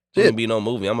 Wouldn't be no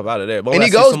movie. I'm about it there. But And when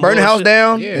he I see goes, some burn the house bullshit-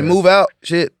 down Yeah. and move out.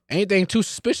 Shit. anything too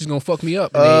suspicious gonna fuck me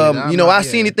up. I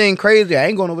see anything crazy, I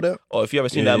ain't going over there. Or if you ever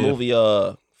seen that movie,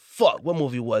 fuck, what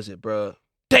movie was it, bro?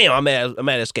 Damn, I'm mad.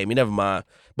 It escaped me. Never mind.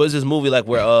 But it's this movie like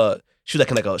where she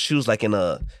was like in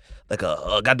a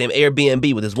goddamn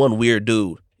Airbnb with this one weird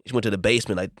dude. She went to the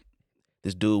basement like.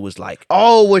 This dude was like,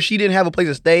 Oh, well, she didn't have a place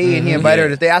to stay and he invited her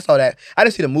Yeah. to stay. I saw that. I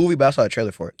didn't see the movie, but I saw a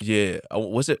trailer for it. yeah,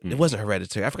 was it? It wasn't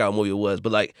Hereditary. I forgot what movie it was.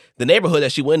 But like the neighborhood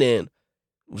that she went in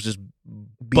was just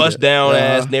bust down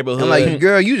ass neighborhood. I'm like,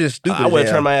 girl, you just stupid. I as wouldn't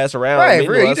hell. turn my ass around. Right, I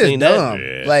for real, you I seen just that. dumb.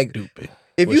 Yeah, Like, Stupid.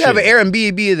 if Well, you have an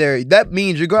shit. Airbnb there, that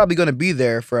means you're probably going to be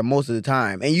there for most of the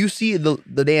time. And you see the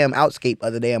damn outscape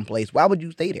of the damn place. Why would you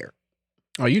stay there?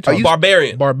 Are you talking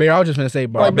Barbarian. Barbarian? I was just gonna say Are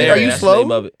barbarian. you that's the slow?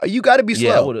 name of it. You got to be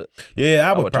Yeah, I slow. would have. Yeah,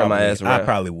 I would would turn my probably, ass I around.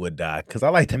 probably would die because I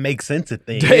like to make sense of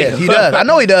things. Yeah, he does. I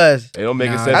know he does. It don't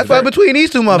make Nah, sense. That's why between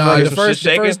these two Nah,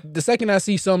 motherfuckers. the second I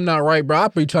see something not right, bro, I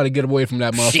be trying to get away from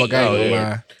that motherfucker. Shit. I ain't gonna Oh, yeah.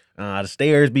 lie. The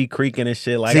stairs be creaking and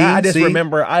shit. Like See? I just See?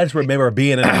 remember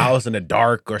being in a house in the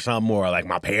dark or something, or like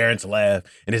my parents left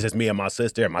and it's just me and my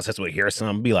sister. And my sister would hear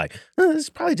something, be like, it's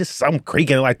probably just some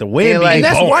creaking, like the wind. And, be like- And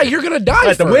that's blowing. why you're gonna die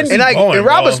Like, the first. wind be And blowing, and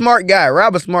Rob bro. a smart guy.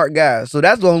 Rob a smart guy. So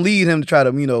that's gonna lead him to try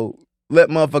to, let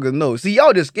motherfuckers know. See,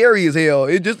 y'all just scary as hell.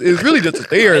 It's really just a I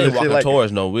stairs ain't and shit walking like.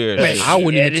 towards no weird. Man, shit. I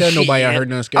wouldn't Yeah, even this tell shit, nobody I yeah. heard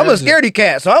nothing scary. I'm a scaredy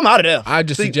cat, so I'm out of there. I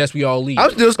just See, suggest we all leave.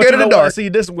 I'm still But scared you of know the what? dark. See,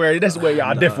 this is where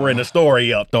y'all differ in the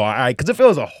story up though. All right, because if it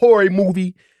was a horror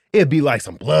movie, it'd be like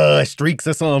some blood streaks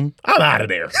or something. I'm out of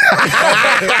there.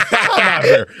 I'm out of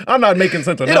there. I'm not making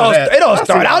sense of It none of don't- that. it don't I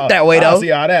start see out all- that way, I though.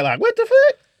 see all that. Like, what the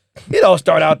fuck? It don't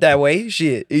start out that way.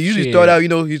 Shit. It usually Shit. start out,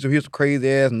 hear some crazy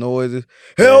ass noises.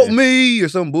 Help me or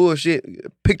some bullshit.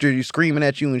 Picture you screaming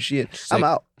at you and shit. I'm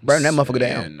out. Burn that motherfucker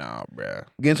Yeah, down. nah, bro.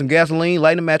 Getting some gasoline,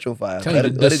 lighting a match on fire. Tell Let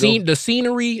you, it- the let it go. the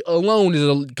scenery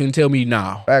alone can tell me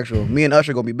now. Factual. Me and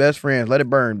Usher gonna be best friends. Let it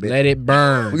burn, bitch. Let it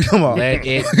burn. What you talking about? Let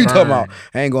it What you talking about? burn.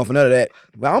 I ain't going for none of that.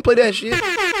 But I don't play that shit.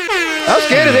 I'm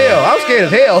scared as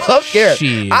hell. I'm scared.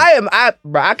 Shit.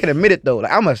 Bro, I can admit it though.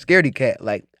 Like I'm a scaredy cat.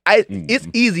 Like it's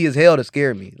easy as hell to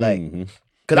scare me. Like, Mhm.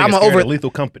 cause Nigga I'm scared of an Lethal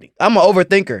Company.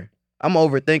 overthinker. I'm an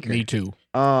overthinker. Me too.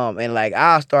 And like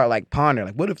I'll start like pondering,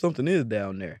 like, what if something is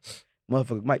down there?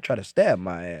 Motherfucker might try to stab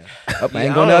my ass. Up, I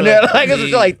ain't going down there. Like it's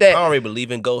shit like I that. don't really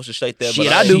believe in ghosts and shit like that. Shit,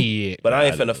 but I do. Shit. But I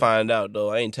ain't finna find out though.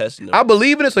 I ain't testing them. I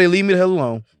believe in it, so you leave me the hell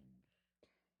alone.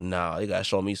 Nah, you gotta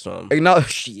show me something. Acknowledge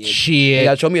shit. You Shit.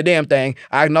 gotta show me a damn thing.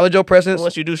 I acknowledge your presence.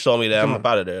 Once you do show me that, I'm up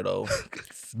out of there though.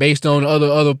 based on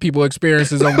other people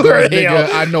experiences on girls,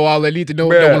 nigga, I know all I need to know.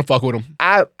 Bruh. Don't want to fuck with them.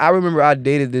 I remember I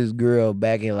dated this girl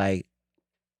back in like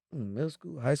middle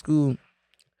school, high school,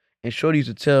 and Shorty used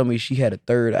to tell me she had a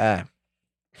third eye.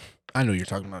 I know you're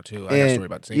talking about too. I got a And story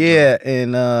about the same. yeah,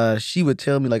 and she would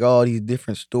tell me like all these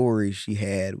different stories she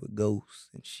had with ghosts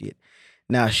and shit.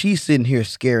 Now she's sitting here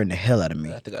scaring the hell out of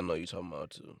me I think I know you talking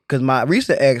about too. because my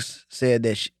recent ex said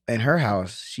that in her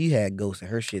house she had ghosts in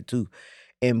her shit too.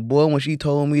 And boy, when she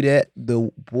told me that,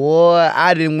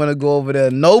 I didn't want to go over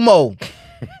there no more.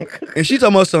 And she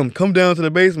talking about something. Come down to the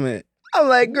basement. I'm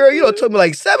like, girl, you done took me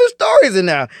like 7 stories in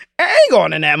there. I ain't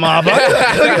going in that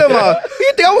motherfucker.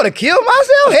 You think I want to kill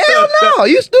myself? Hell no.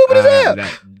 You stupid as hell.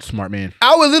 That smart man.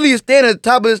 I would literally stand at the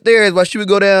top of the stairs while she would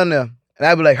go down there. And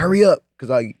I'd be like, hurry up. Because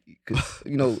I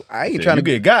ain't trying to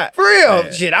get got. For real.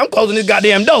 Yeah. Shit, I'm closing this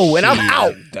goddamn door and I'm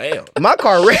out. Damn. My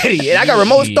car ready. And I got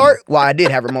remote start. Well, I did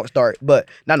have remote start, but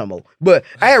not no more. But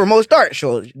I had remote start.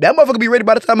 So that motherfucker be ready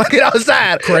by the time I get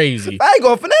outside. Crazy. I ain't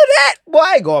going for none of that. Boy,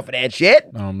 I ain't going for that shit.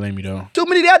 I don't blame you though. Too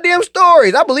many goddamn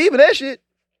stories. I believe in that shit.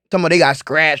 Talking about they got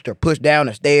scratched or pushed down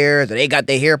the stairs or they got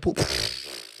their hair pulled.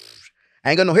 I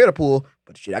ain't got no hair to pull,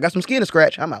 but shit, I got some skin to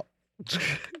scratch. I'm out.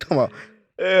 Come on.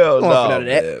 Hell Going for none of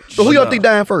that. man. So who y'all think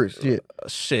dying first? Shit.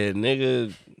 Shit,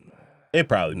 nigga. It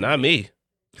probably Not me.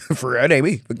 For real, that ain't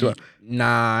me.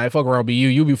 Nah, I fuck around be you.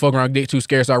 You be fucking around dick too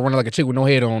scared, start running like a chick with no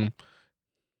head on him.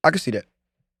 I can see that.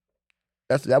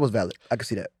 That was valid. I can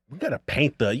see that. You gotta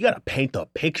paint the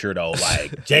picture though,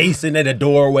 like Jason in the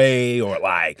doorway or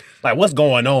like what's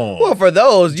going on? Well, for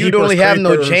those, you don't Jeepers really have no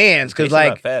creepers. chance because He's not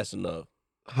like, fast enough.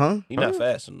 huh? You're not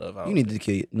fast enough. You need to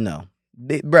kill you. No,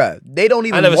 they don't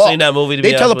even. I never walk. seen that movie. To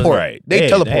They be honest with teleport. you. Right. They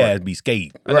teleport. They had to be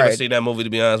skate. I never Right. seen that movie. To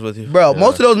be honest with you, Bro, Yeah.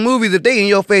 most of those movies, if they in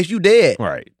your face, you dead.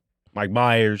 Right. Mike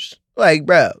Myers. Like,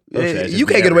 bro, Those guys you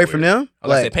just can't be get away from everywhere. them.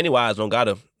 Like I Like, said, Pennywise don't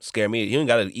gotta scare me. He don't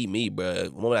gotta eat me, bro.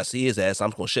 When I see his ass, I'm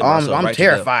gonna shit myself. I'm right to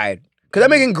death. terrified because that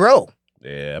make him grow.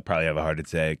 Yeah, I probably have a heart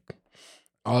attack.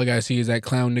 All I gotta see is that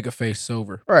clown nigga face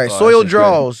sober. All right, Oh, soil that's just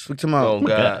draws. Look to my. Oh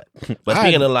God! But I-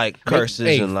 speaking of like curses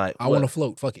Hey, and like, I want to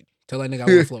float. Fuck it. Tell that nigga I want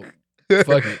to float.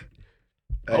 Fuck it.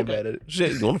 I ain't mad at it.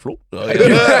 shit, you on the floor? Oh,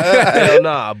 yeah. Hell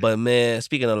nah. But man,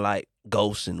 speaking of like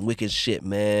ghosts and wicked shit,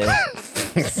 man.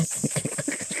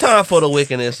 Time for the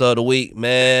wickedness of the week,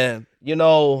 man. You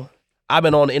know, I've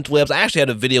been on the interwebs. I actually had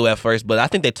a video at first, but I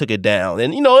think they took it down.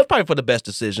 And you know, it's probably for the best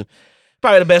decision.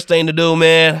 Probably the best thing to do,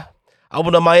 man. I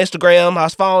opened up my Instagram. I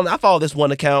followed this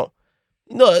one account.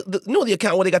 You know the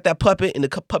account where they got that puppet and the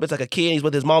puppet's like a kid. He's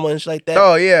with his mama and shit like that.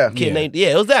 Oh yeah. Kid named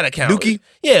it was that account. Dookie?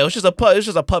 Yeah, it was just a puppet. It was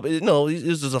just a puppet. You know, it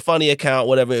was just a funny account,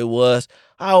 whatever it was.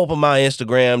 I opened my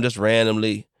Instagram just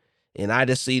randomly, and I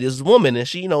just see this woman, and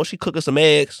she cooking some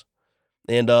eggs,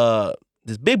 and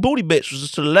this big booty bitch was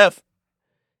just to the left,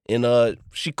 and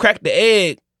she cracked the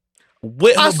egg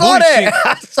with her I saw booty that. cheek,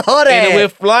 I saw that. and it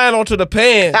went flying onto the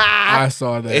pan, I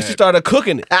saw that. and she started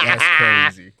cooking it, That's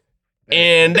crazy.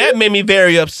 and that made me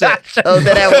very I upset. showed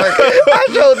that at work. I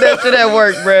showed that shit at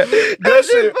work, bro. That shit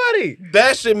shit- funny.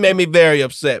 That shit made me very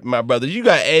upset, my brother. You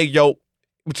got egg yolk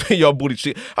between your booty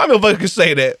cheek. How many motherfuckers can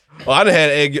say that? Oh, I done had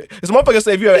egg yolk. If a motherfucker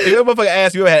say, if a motherfucker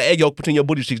asks you ever had egg yolk between your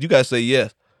booty cheeks, you gotta say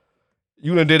yes.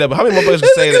 You done did that, but how many motherfuckers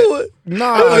can say that?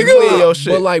 Nah, Like, nah, clean your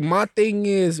shit. but like my thing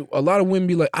is, a lot of women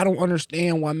be like, I don't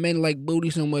understand why men like booty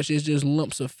so much. It's just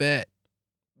lumps of fat.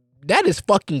 That is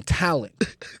fucking talent.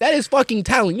 That is fucking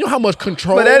talent. You know how much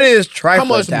control? But that is trifling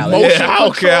much talent. motion Yeah, I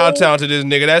don't care how control? talented this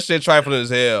nigga. That shit trifling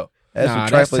as hell. That's Nah, some that's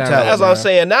trifling talent. talent. That's what I'm man.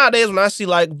 saying. Nowadays, when I see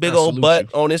like big I old salute butt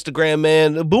you. on Instagram,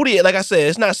 man, the booty, like I said,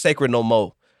 it's not sacred no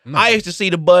more. No. I used to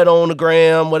see the butt on the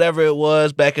gram, whatever it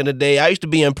was back in the day. I used to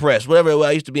be impressed. Whatever it was,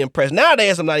 I used to be impressed.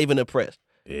 Nowadays, I'm not even impressed.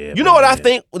 Yeah, You know what I man.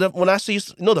 think when I see,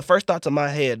 the first thoughts in my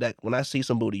head that when I see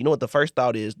some booty, you know what the first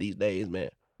thought is these days, man?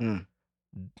 Mm.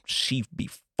 She be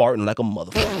farting like a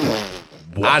motherfucker.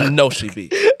 I know she be.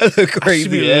 That's a crazy. She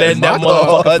be ass letting that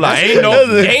thought. motherfucker fly. That's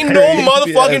a Ain't no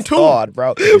crazy motherfucking ass tooth. thought,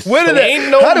 bro. When did Ain't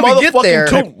no how did we get motherfucking there?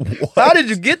 tooth. How did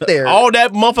you get there? All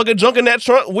that motherfucking junk in that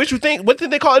trunk. What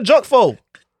did they call it junk for?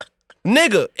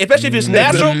 Nigga, especially if it's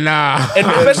natural. Nah. And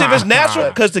especially if it's natural,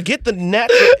 because to get the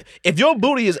natural, if your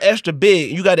booty is extra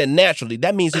big, you got it naturally.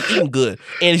 That means you're eating good.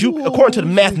 And you, according to the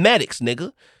mathematics,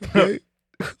 nigga,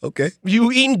 Okay.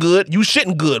 you eating good, you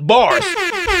shitting good. Bars.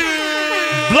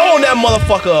 Blowing that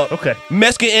motherfucker up. Okay.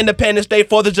 Mexican Independence Day,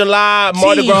 4th of July,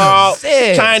 Mardi Gras,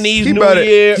 Jesus. Chinese He New brought it-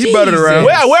 Year. he brought it around.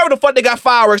 Wherever the fuck they got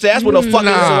fireworks, that's what the fuck is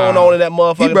Nah. going on in that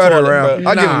motherfucker. He brought it toilet, around. bruh.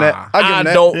 I'll give him that. Nah. I'll give him I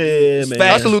that. don't. Yeah, It's man. I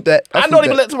facts. salute that. I don't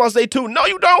even let someone say two. No,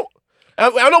 you don't.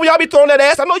 I know y'all be throwing that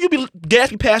ass. I know you be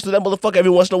gaspy past that motherfucker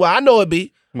every once in a while. I know it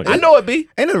be. I know it be.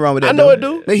 Ain't nothing wrong with that. I know though. it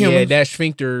do. They Yeah, humans. that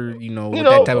sphincter, with know,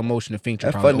 that type of motion, the sphincter.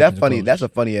 That's probably funny. That's opens and funny. closes. That's a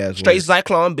funny ass. Straight word.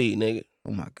 Cyclone B, nigga.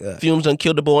 Oh my god. Fumes done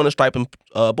killed the boy in the striping,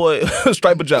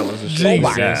 striped pajamas and shit. Jesus. Oh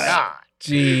my God.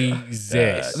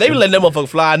 Jesus. They be letting that motherfucker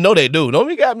fly. I know they do. Don't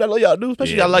be got me. I know y'all do.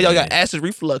 Especially Yeah, y'all man. got acid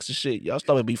reflux and shit. Y'all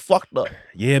stomach be fucked up.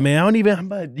 Yeah, man. I don't even.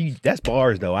 But that's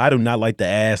bars though. I do not like the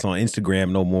ass on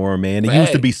Instagram no more, man. It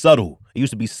used to be subtle.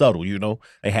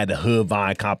 They had the Hood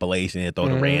Vine compilation and throw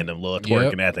the random little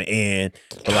twerking at the end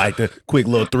for like the quick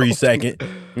little 3-second.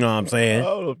 You know what I'm I saying?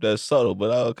 don't know if that's subtle, but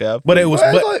okay. But it was.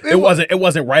 Well, It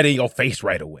wasn't right in your face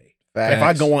right away. If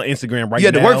I go on Instagram right You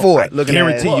had to now, work for it, I looking at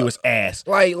guarantee it. you it's ass.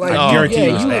 Like, I guarantee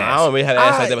you it's you- ass. I don't really have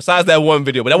ass like that. Besides that one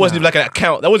video, but that wasn't even like an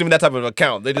account. That wasn't even that type of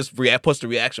account. They just posted a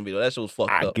reaction video. That shit was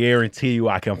fucked I up. guarantee you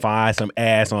I can find some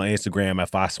ass on Instagram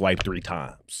if I swipe 3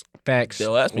 times. Facts.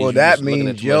 Yo, that means Well, you that just looking at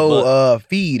means too much butt. your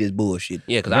feed is bullshit.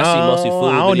 Yeah, because I see mostly food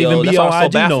I don't videos. even be That's why on I'm so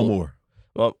IG no baffled. more.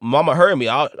 Well, mama heard me.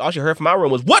 All she heard from my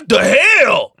room was, "What the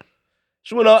hell?"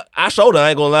 She went up. I showed her. I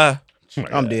ain't gonna lie.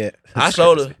 I'm dead. I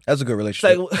showed her. That's a good She's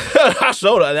relationship. like, I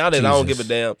showed her. Nowadays, I don't give a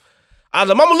damn. I was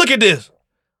like, "Mama, look at this.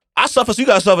 I suffer, so you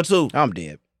gotta suffer too." I'm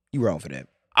dead. You wrong for that.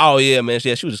 Oh yeah, man. She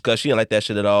was disgusted. She didn't like that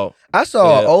shit at all. I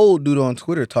saw an Yeah. old dude on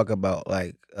Twitter talk about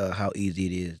like how easy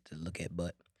it is to look at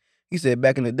butt. He said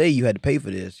back in the day you had to pay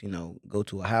for this, go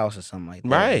to a house or something like that,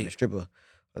 Right.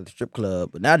 the strip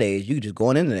club. But nowadays you just go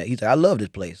on the internet. He's like, I love this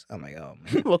place. I'm like, oh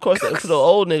man. Well, of course, for the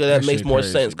old nigga, that That makes shit more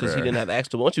crazy, sense because he bruh. didn't have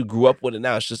access to it. Once you grew up with it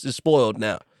now, it's spoiled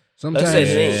now. Sometimes,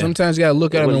 Yeah. sometimes you gotta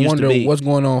look at What them it and used to wonder be. what's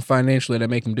going on financially that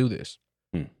make them do this.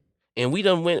 And we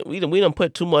done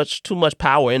put too much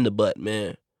power in the butt,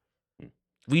 man.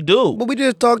 We do. But we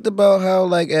just talked about how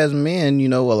like as men,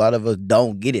 a lot of us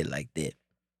don't get it like that.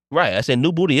 Right. I said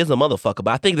new booty is a motherfucker,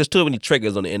 but I think there's too many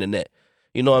triggers on the internet.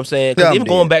 You know what I'm saying? Yeah, Because I'm even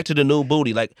going dead. back to the new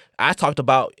booty, like I talked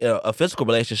about a physical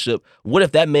relationship. What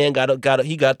if that man got the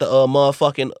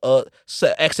motherfucking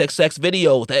XXX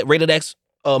videos, that rated X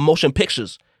motion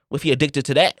pictures? What if he addicted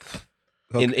to that?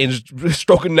 And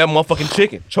stroking that motherfucking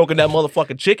chicken, choking that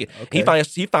motherfucking chicken. Okay.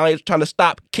 He finally trying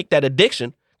to kick that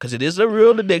addiction because it is a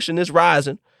real addiction. It's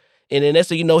rising. And then next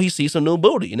thing you know, he sees some new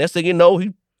booty. And next thing you know,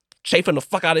 he chafing the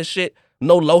fuck out of his shit.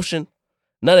 No lotion,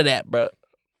 none of that, bro.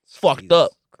 It's fucked Jesus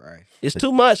up. Christ. It's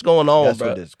too much going on, That's bro.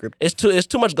 what the script. It's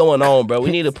too much going on, bro.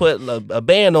 We need to put a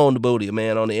ban on the booty,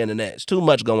 man, on the internet. It's too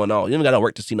much going on. You don't gotta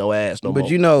work to see no ass no more.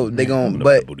 But they gon'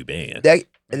 but booty band.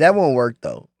 that won't work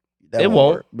though. That It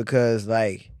won't. work because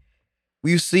like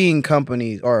we've seen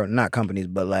companies or not companies,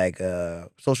 but like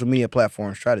social media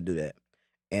platforms try to do that,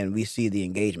 and we see the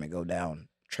engagement go down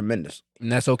tremendous.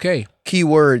 And that's okay.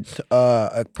 Keyword,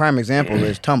 a prime example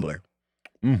is Tumblr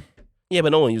yeah, but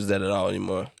no one uses that at all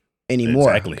anymore. anymore.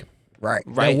 Exactly. Right.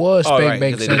 Right. was Oh, Spank right,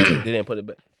 Bank 'cause Center. they didn't put it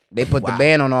back. They put the Wow.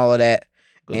 ban on all of that,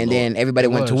 Good and Lord. then everybody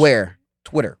It went to was. where?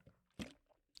 Twitter.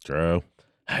 True.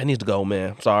 It needs to go,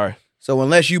 man. Sorry. So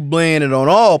unless you blend it on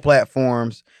all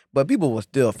platforms, but people will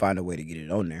still find a way to get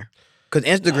it on there. Because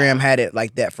Instagram had it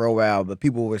like that for a while, but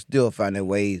people were still finding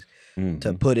ways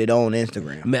to put it on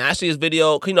Instagram. Man, I see this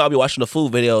video. I'll be watching the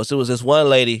food videos. It was this one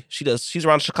lady. She's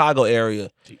around the Chicago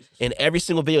area, and every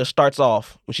single video starts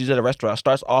off when she's at a restaurant.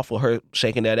 Starts off with her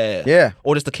shaking that ass. Yeah.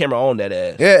 Or just the camera on that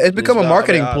ass. Yeah, it's become a I mean,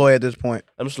 marketing I- ploy at this point.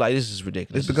 I'm just like, this is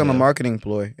ridiculous. It's become a as hell. marketing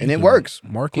ploy, and it works.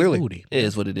 Market Clearly. booty. It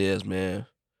is what it is, man.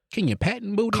 Can you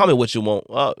patent booty? Call me what you want.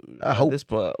 I hope. At this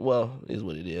point, well, it is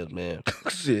what it is, man.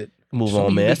 Shit. Move So on,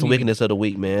 you man. That's the wicked. wickedness of the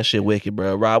week, man. Shit wicked,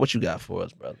 bro. Rob, what you got for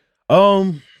us, brother?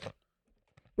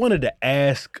 Wanted to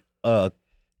ask a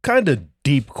kind of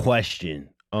deep question.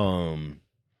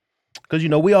 Because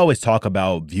we always talk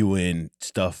about viewing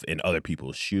stuff in other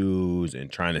people's shoes and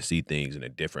trying to see things in a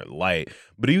different light.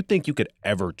 But do you think you could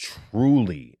ever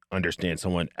truly understand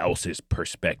someone else's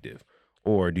perspective,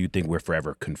 or do you think we're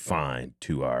forever confined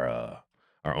to our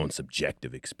own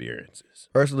subjective experiences?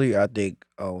 Personally, I think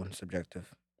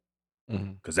subjective.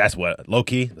 Because that's what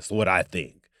that's what I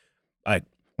think. Like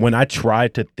when I try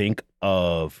to think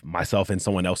of myself in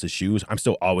someone else's shoes, I'm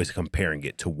still always comparing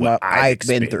it to what I've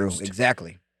been through. experienced.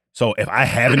 Exactly. So if I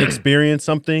haven't experienced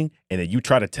something and then you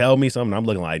try to tell me something, I'm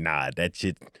looking like, nah, that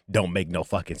shit don't make no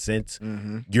fucking sense.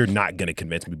 Mm-hmm. You're not gonna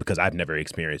convince me because I've never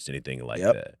experienced anything like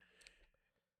Yep. that.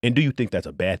 And do you think that's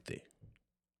a bad thing?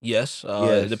 Yes.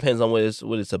 Yes. It depends on what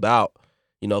it's about.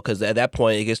 Because at that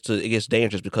point it gets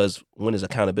dangerous because when does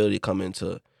accountability come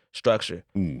into structure?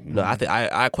 Mm-hmm. No, I think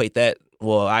I equate that.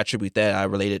 Well, I attribute that. I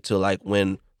relate it to like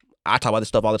when I talk about this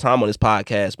stuff all the time on this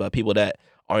podcast, but people that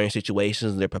are in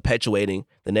situations and they're perpetuating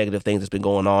the negative things that's been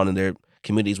going on in their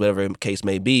communities, whatever the case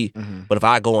may be. Mm-hmm. But if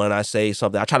I go and I say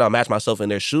something, I try to imagine myself in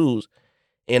their shoes,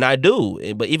 and I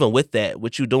do. But even with that,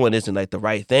 what you doing isn't like the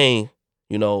right thing.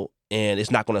 you know, and it's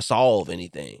not going to solve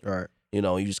anything. Right. You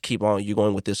know, you just keep on, you're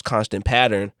going with this constant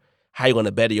pattern. How you going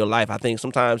to better your life? I think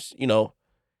sometimes, you know,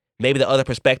 maybe the other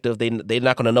perspective, they're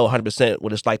not going to know 100%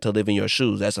 what it's like to live in your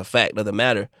shoes. That's a fact, doesn't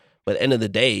matter. But at the end of the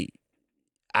day,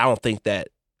 I think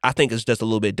it's just a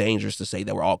little bit dangerous to say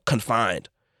that we're all confined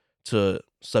to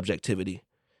subjectivity.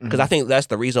 Because I think that's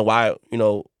the reason why, you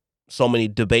know, so many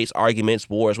debates, arguments,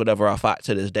 wars, whatever are fought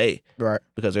to this day. Right.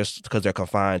 Because they're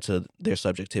confined to their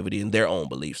subjectivity and their own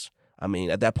beliefs. I mean,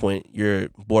 at that point, you're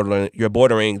bordering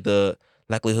the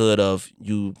likelihood of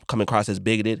you coming across as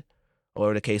bigoted, or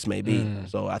whatever the case may be.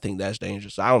 So I think that's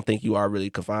dangerous. So I don't think you are really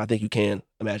confined. I think you can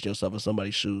imagine yourself in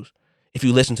somebody's shoes if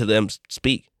you listen to them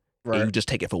speak. Right. And you just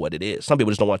take it for what it is. Some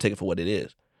people just don't want to take it for what it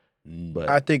is. But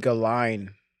I think a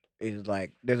line is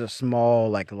like there's a small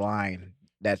like line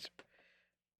that's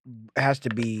has to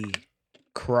be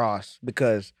crossed,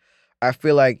 because I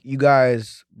feel like you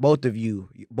guys, both of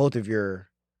your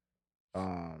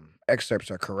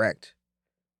excerpts are correct,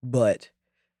 but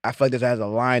I feel like there has a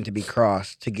line to be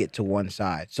crossed to get to one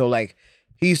side. So like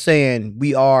he's saying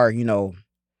we are, you know,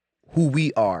 who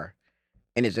we are,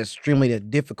 and it's extremely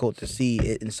difficult to see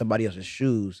it in somebody else's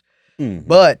shoes.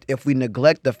 But if we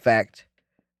neglect the fact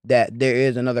that there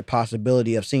is another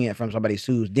possibility of seeing it from somebody's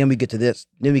shoes, then we get to this.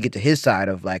 Then we get to his side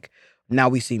of like, now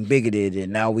we seem bigoted,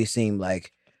 and now we seem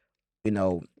like, you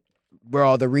know, we're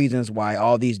all the reasons why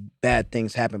all these bad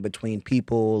things happen between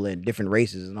people and different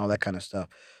races and all that kind of stuff.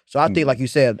 So I think, like you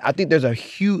said, I think there's a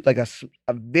huge, like a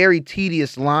very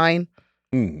tedious line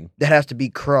that has to be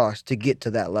crossed to get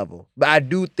to that level. But I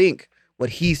do think what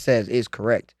he says is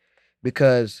correct,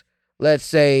 because let's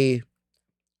say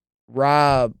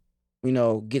Rob, you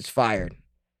know, gets fired,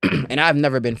 and I've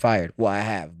never been fired. Well, I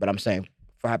have, but I'm saying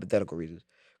for hypothetical reasons.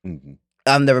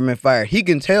 I've never been fired. He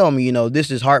can tell me, you know, this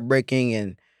is heartbreaking,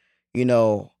 and, you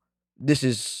know, this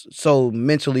is so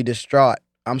mentally distraught.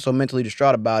 I'm so mentally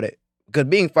distraught about it, because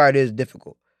being fired is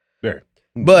difficult. Very.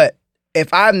 But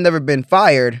if I've never been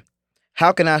fired,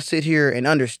 how can I sit here and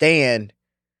understand,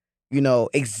 you know,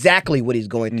 exactly what he's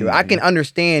going through? I can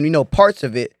understand, you know, parts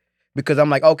of it, because I'm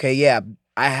like, okay, yeah,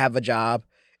 I have a job,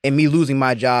 and me losing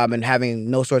my job and having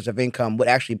no source of income would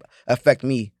actually affect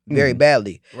me very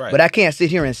badly. Right. But I can't sit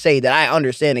here and say that I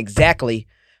understand exactly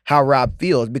how Rob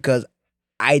feels, because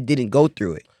I didn't go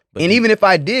through it. But and even if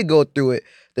I did go through it,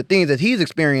 the things that he's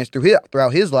experienced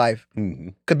throughout his life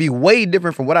could be way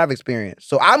different from what I've experienced.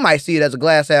 So I might see it as a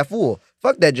glass half full.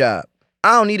 Fuck that job.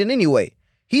 I don't need it anyway.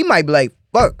 He might be like,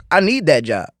 fuck, I need that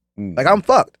job. Like, I'm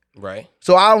fucked. Right.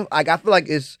 So I feel like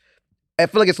it's a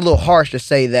little harsh to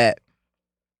say that,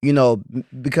 you know,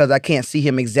 because I can't see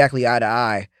him exactly eye to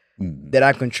eye, that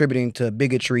I'm contributing to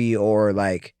bigotry, or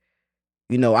like,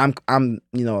 you know, I'm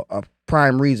you know, a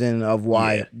prime reason of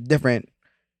why different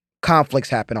conflicts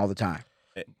happen all the time.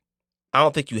 I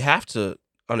don't think you have to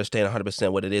understand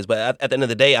 100% what it is, but at the end of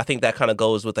the day, I think that kind of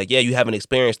goes with like, yeah, you haven't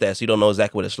experienced that, so you don't know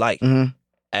exactly what it's like.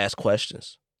 Ask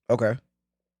questions. Okay.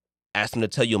 Ask them to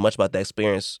tell you much about that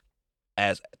experience.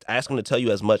 Ask them to tell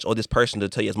you as much, or this person to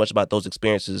tell you as much about those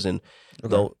experiences and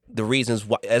the reasons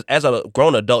why. As a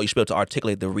grown adult, you should be able to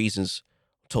articulate the reasons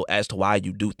as to why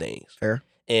you do things. Fair.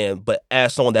 But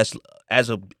as someone that's as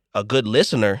a good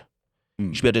listener,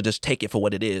 you should be able to just take it for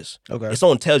what it is. Okay. If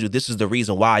someone tells you this is the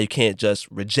reason why, you can't just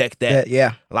reject that.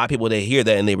 Yeah. A lot of people, they hear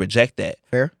that and they reject that.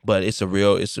 Fair. But it's a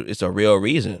real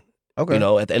reason. Okay. You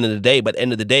know, at the end of the day, but at the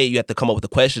end of the day, you have to come up with a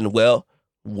question. Well,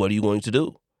 what are you going to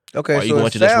do? Okay. Are you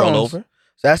going to just roll over?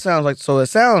 It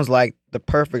sounds like the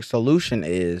perfect solution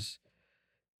is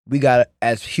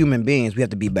as human beings, we have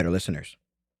to be better listeners.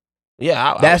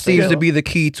 Yeah. That seems to be the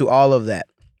key to all of that.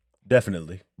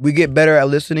 Definitely. We get better at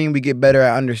listening, we get better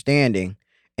at understanding,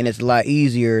 and it's a lot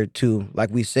easier to,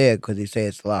 like we said, because he said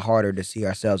it's a lot harder to see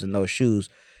ourselves in those shoes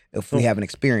if we haven't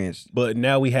experienced. But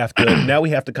now we have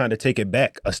to kind of take it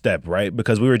back a step, right?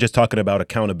 Because we were just talking about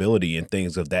accountability and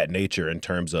things of that nature in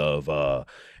terms of our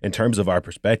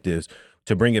perspectives.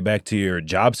 To bring it back to your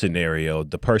job scenario,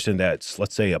 the person let's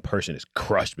say a person is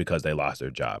crushed because they lost their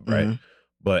job, right?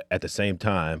 But at the same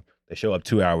time, they show up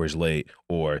 2 hours late,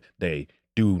 or they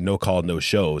do no call, no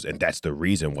shows, and that's the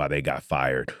reason why they got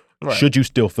fired. Right. Should you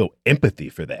still feel empathy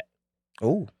for that?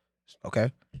 Oh,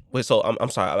 okay. Wait, so I'm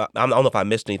sorry. I don't know if I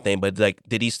missed anything, but like,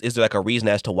 is there like a reason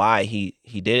as to why he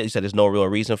did it? You said there's no real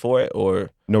reason for it, or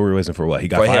no real reason for what he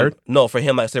got fired? No, for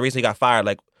him, like the reason he got fired,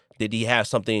 like, did he have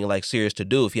something like serious to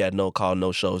do if he had no call,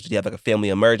 no shows? Did he have like a family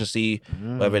emergency,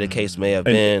 whatever the case may have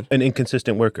been? An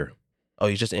inconsistent worker. Oh,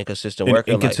 he's just an inconsistent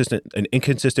worker. An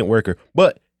inconsistent worker,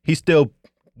 but he's still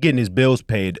getting his bills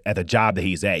paid at the job that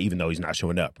he's at, even though he's not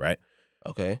showing up, right?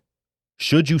 Okay.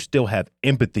 Should you still have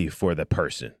empathy for the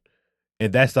person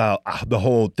And that's the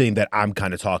whole thing that I'm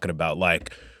kind of talking about.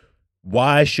 Like,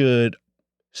 why should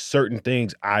certain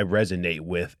things I resonate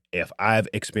with if I've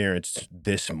experienced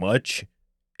this much,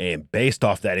 and based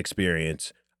off that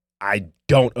experience, I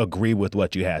don't agree with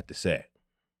what you had to say?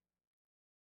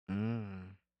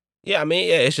 Yeah, I mean,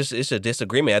 yeah, it's a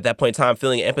disagreement at that point in time.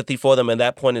 Feeling empathy for them at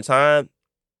that point in time.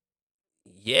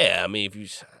 Yeah, I mean, if you,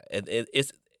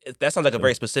 that sounds like a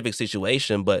very specific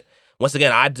situation. But once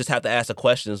again, I just have to ask the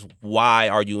questions: why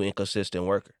are you an inconsistent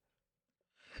worker?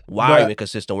 Why are you an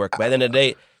inconsistent worker? By the end of the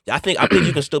day, I think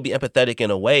you can still be empathetic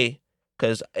in a way,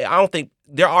 because I don't think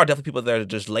there are definitely people that are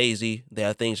just lazy. They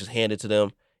have things just handed to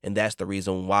them, and that's the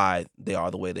reason why they are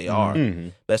the way they are. Mm-hmm.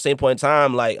 But at the same point in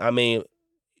time, like, I mean,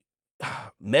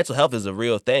 mental health is a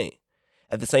real thing.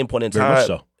 At the same point in Very much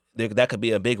time, so. that could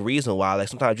be a big reason why. Like,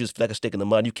 sometimes you just feel like a stick in the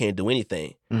mud, you can't do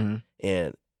anything, Mm-hmm.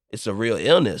 and it's a real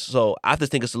illness. So I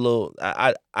just think it's a little.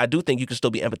 I do think you can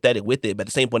still be empathetic with it, but at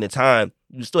the same point in time,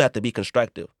 you still have to be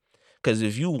constructive. Because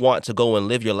if you want to go and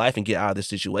live your life and get out of this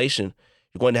situation,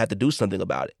 you're going to have to do something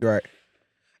about it. Right.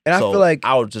 And So I feel like,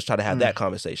 I would just try to have that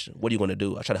conversation. What are you going to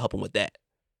do? I try to help him with that.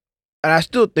 and I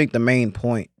still think the main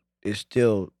point is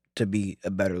still to be a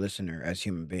better listener as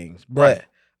human beings. But Right.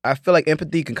 I feel like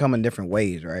empathy can come in different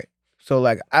ways, right? So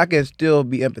like I can still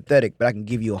be empathetic, but I can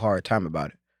give you a hard time about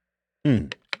it.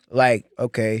 Mm. Like,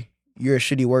 okay, you're a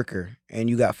shitty worker and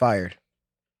you got fired,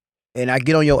 and I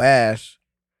get on your ass.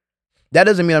 That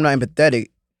doesn't mean I'm not empathetic,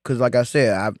 because like I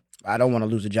said, I don't want to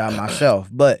lose a job myself,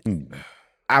 but Mm.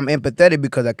 I'm empathetic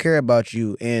because I care about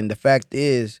you. And the fact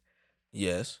is,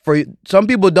 Yes. for some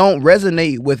people don't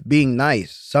resonate with being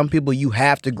nice. Some people you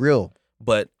have to grill.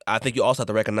 But I think you also have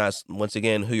to recognize, once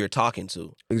again, who you're talking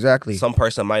to. Exactly. Some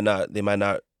person might not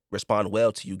respond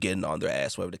well to you getting on their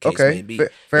ass, whatever the case Okay, may be. fair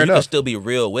And you can enough. still be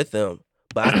real with them.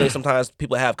 But I think sometimes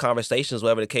people have conversations,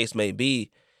 whatever the case may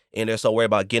be, and they're so worried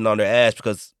about getting on their ass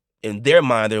because in their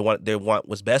mind they want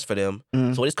what's best for them.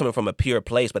 Mhm. So it's coming from a pure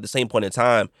place. But at the same point in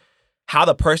time, how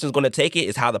the person's going to take it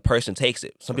is how the person takes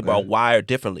it. Some people are wired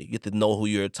differently. You have to know who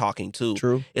you're talking to.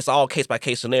 True. It's all case by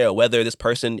case scenario. Whether this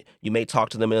person, you may talk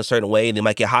to them in a certain way and they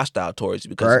might get hostile towards you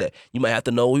because of Right. that. You might have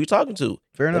to know who you're talking to.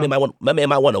 Fair enough. My man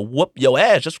might want to whoop your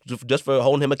ass just for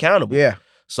holding him accountable. Yeah.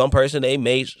 Some person, they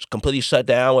may completely shut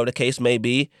down, whatever the case may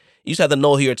be. You just have to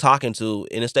know who you're talking to.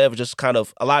 And instead of just kind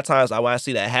of, a lot of times when I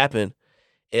see that happen,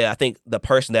 I think the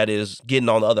person that is getting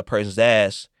on the other person's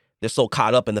ass, they're so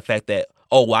caught up in the fact that,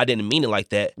 oh, well, I didn't mean it like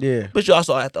that. Yeah. But you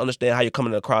also have to understand how you're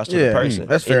coming across to Yeah, the person.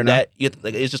 that's fair And enough.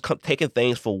 It's just taking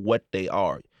things for what they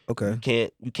are. Okay.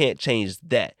 You can't change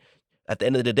that. At the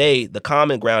end of the day, the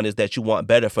common ground is that you want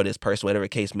better for this person, whatever the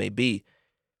case may be.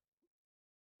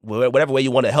 Whatever way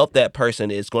you want to help that person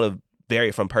is going to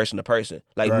vary from person to person.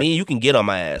 Like Right. me, you can get on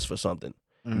my ass for something.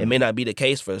 Mhm. It may not be the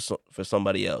case for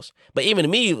somebody else. But even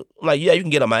me, like, yeah, you can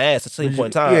get on my ass at the same point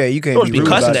in time. Yeah, you can't Don't be be rude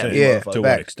cussing about at it. me, Yeah, motherfucker. To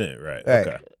back. what extent, right? Right.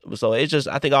 Okay. So it's just,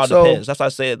 I think it all So- depends. That's why I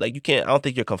said, like, I don't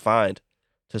think you're confined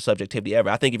to subjectivity ever.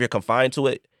 I think if you're confined to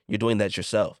it, you're doing that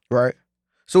yourself. Right.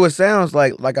 So it sounds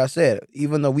like I said,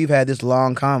 even though we've had this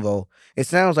long convo, it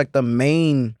sounds like the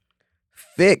main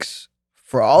fix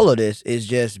for all of this is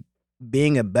just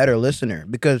being a better listener.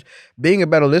 Because being a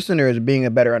better listener is being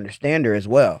a better understander as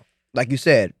well. Like you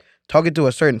said, talking to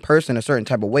a certain person a certain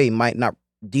type of way might not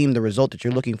deem the result that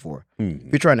you're looking for. Mm.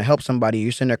 If you're trying to help somebody,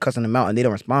 you're sitting there cussing them out and they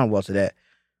don't respond well to that.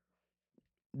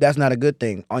 That's not a good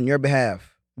thing on your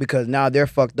behalf, because now they're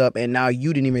fucked up and now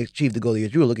you didn't even achieve the goal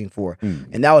that you were looking for. Mm.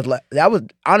 And that was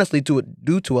honestly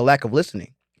due to a lack of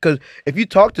listening. Because if you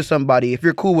talk to somebody, if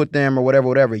you're cool with them or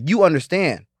whatever, you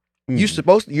understand.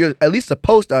 Mm. You're at least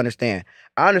supposed to understand.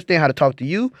 I understand how to talk to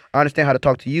you. I understand how to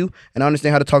talk to you, and I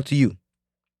understand how to talk to you.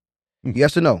 Mm.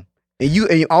 Yes or no?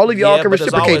 And all of y'all Yeah, can but there's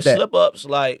reciprocate always that. slip ups,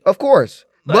 like, Of course,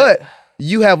 like- but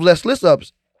you have less slip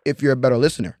ups if you're a better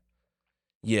listener.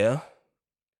 yeah.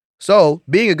 So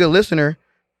being a good listener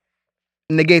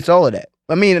negates all of that.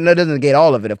 I mean, that doesn't negate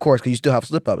all of it, of course, because you still have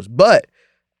slip ups. But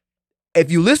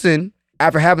if you listen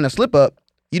after having a slip up,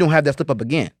 you don't have that slip up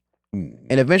again. Mm.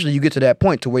 And eventually you get to that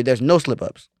point to where there's no slip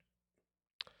ups.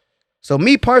 So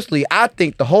me personally, I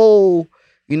think the whole,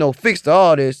 fix to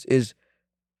all this is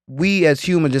we as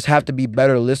humans just have to be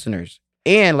better listeners.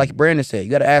 And like Brandon said,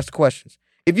 you got to ask questions.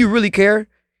 If you really care,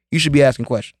 you should be asking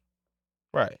questions.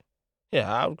 Right.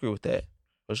 Yeah, I agree with that.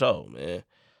 For sure, man.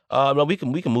 No, we can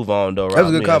move on though, Rob. That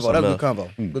was a good I know you had convo. That was a good something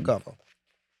else. convo. Good convo.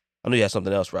 I knew you had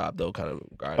something else, Rob, though, kind of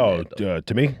regarding Oh, that, though.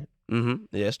 to me? Mm-hmm.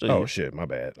 Yeah, it's still Oh you. shit, my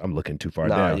bad. I'm looking too far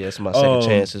Nah, down. yeah, it's my second Um,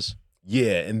 chances.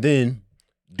 Yeah, and then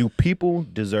do people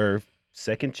deserve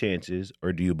second chances,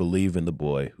 or do you believe in the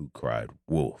boy who cried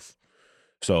wolf?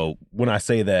 So when I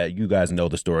say that, you guys know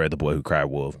the story of the boy who cried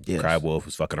wolf. Yes. Cried wolf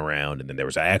was fucking around, and then there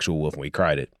was an actual wolf. When he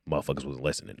cried it, motherfuckers wasn't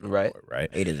listening. Right. Right.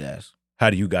 Ate his ass. How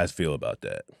do you guys feel about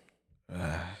that?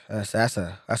 That's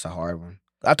a hard one.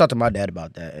 I talked to my dad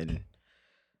about that, and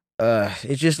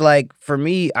it's just like for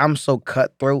me, I'm so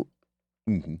cutthroat.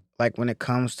 Mm-hmm. Like when it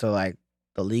comes to like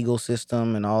the legal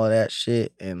system and all of that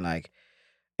shit, and like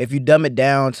if you dumb it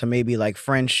down to maybe like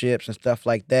friendships and stuff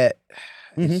like that,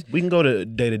 We can go to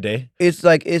day. it's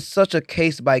like it's such a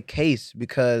case by case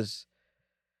because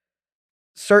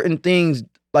certain things,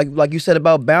 like you said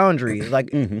about boundaries, like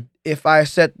Mm-hmm. if I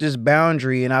set this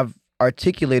boundary and I've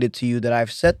articulated to you that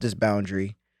I've set this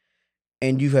boundary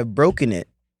and you have broken it,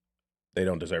 They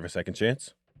don't deserve a second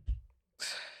chance.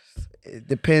 it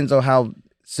depends on how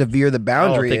severe the I don't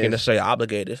boundary think you're is. necessarily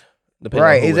obligated. depending on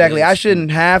Right, who it exactly. I is.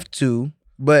 shouldn't have to,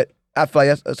 but I feel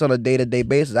like that's on a day-to-day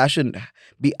basis. I shouldn't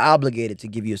be obligated to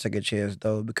give you a second chance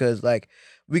though, because like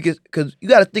because you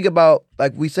got to think about,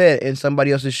 like we said, in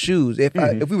somebody else's shoes. If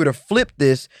if we were to flip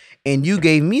this and you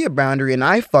gave me a boundary and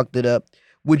I fucked it up,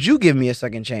 would you give me a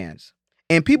second chance?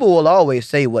 And people will always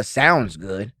say what sounds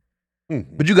good,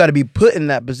 but you got to be put in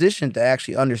that position to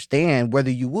actually understand whether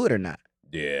you would or not.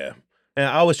 Yeah. And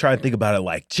I always try to think about it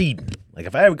like cheating. Like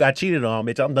if I ever got cheated on,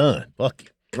 bitch, I'm done. Fuck you.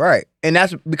 Right, and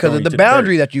that's because Throwing of you the to the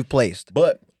boundary that you've placed.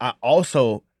 But I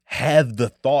also have the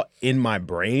thought in my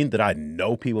brain that I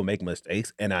know people make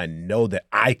mistakes and I know that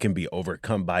I can be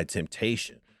overcome by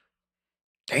temptation.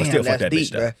 Damn, still fuck that's that bitch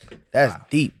deep, bro. up. That's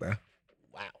deep, bro.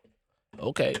 Wow.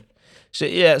 Okay. So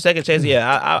yeah, second chance. Yeah,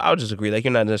 I would just agree. Like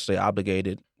you're not necessarily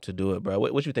obligated to do it, bro.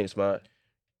 What you think, Smart?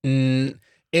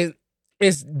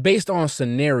 It's based on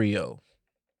scenario,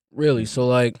 really. So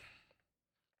like,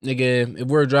 nigga, if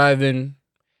we're driving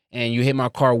and you hit my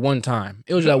car one time,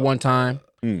 it was that one time.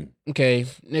 Okay,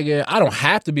 nigga, I don't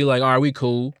have to be like, all right, we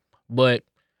cool, but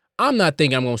I'm not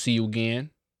thinking I'm gonna see you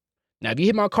again. Now, if you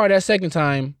hit my car that second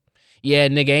time, yeah,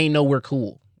 nigga, ain't no we're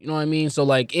cool. You know what I mean? So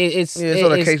like, it's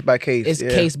on a case by case. It's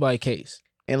case by case.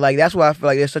 And like that's why I feel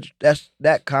like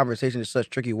that conversation is such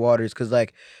tricky waters, because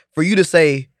like for you to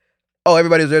say, oh,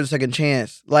 everybody deserves a second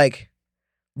chance, like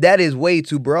that is way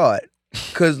too broad.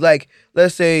 Because like,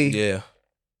 let's say Yeah.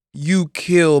 you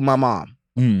kill my mom,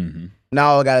 Mm-hmm. now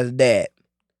all I got is dad.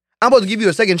 I'm supposed to give you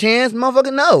a second chance,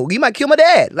 motherfucker? No, you might kill my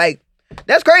dad. Like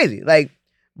that's crazy. Like,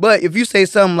 but if you say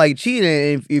something like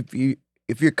cheating,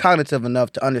 if you're cognitive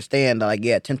enough to understand that, like,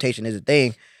 yeah, temptation is a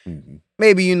thing,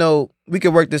 maybe we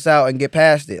could work this out and get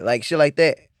past it, like shit like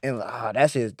that. And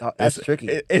that's tricky.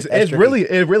 It's tricky.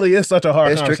 really is such a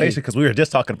hard It's conversation tricky. because we were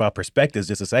just talking about perspectives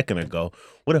just a second ago.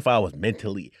 What if I was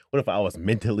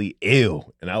mentally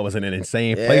ill and I was in an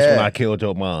insane place when Yeah. I killed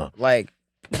your mom? Like,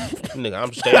 Nigga,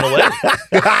 I'm staying away.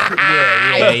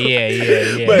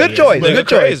 Yeah. good choice. Nigga, Good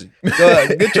choice.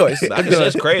 crazy. Good choice. I can say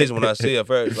it's crazy when I see it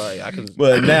first. Like I can.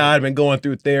 But now I've been going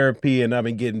through therapy and I've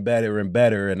been getting better and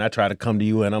better. And I try to come to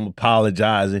you and I'm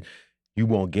apologizing. You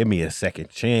won't give me a second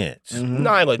chance. Mhm. No,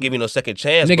 I ain't gonna give you no second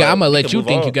chance. Nigga, but I'm gonna we let can you move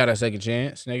think on. you got a second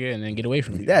chance, nigga, and then get away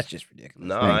from you. That's just ridiculous.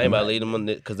 No, I ain't about to lead him on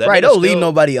it because that Right, nigga don't lead still-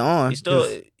 nobody on. He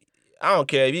still. I don't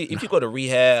care if you go to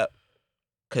rehab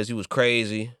because you was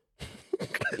crazy.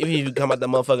 If you come out that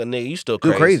motherfucking nigga, you still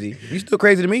Still crazy. crazy. You still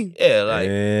crazy to me. Yeah, like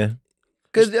Yeah.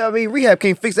 Because, I mean, rehab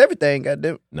can't fix everything,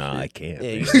 goddamn. Nah, I can't. yeah,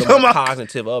 you man. still Come more on.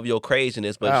 cognitive of your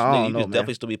craziness, but I nigga, don't you know, can man.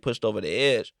 definitely still be pushed over the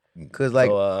edge. Because, like,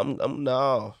 So I'm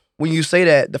no. when you say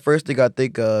that, the first thing I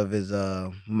think of is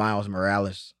Miles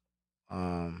Morales.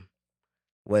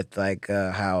 With, like,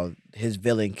 how his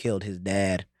villain killed his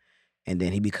dad, and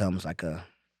then he becomes, like, a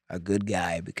good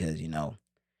guy because, in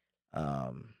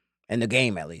the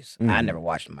game, at least. I Mhm. never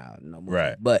watched Miles. No movie.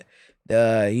 Right. But,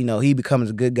 he becomes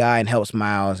a good guy and helps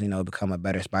Miles, become a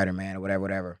better Spider-Man or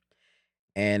whatever.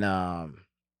 And,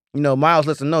 Miles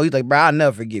lets him know. He's like, bro, I'll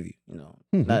never forgive you.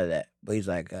 None of that. But he's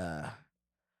like, I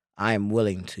am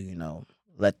willing to,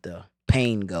 let the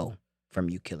pain go from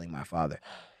you killing my father.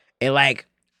 And, like,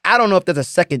 I don't know if there's a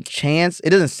second chance. It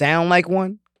doesn't sound like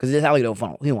one because it's how he don't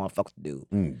want to fuck the dude.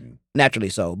 Mhm. Naturally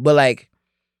so. But, like,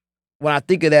 when I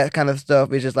think of that kind of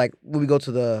stuff, it's just like when we go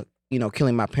to the,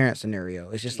 killing my parents scenario.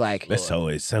 It's just like, That's so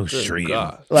Good extreme.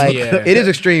 God. like Yeah. it is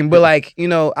extreme. But, like, I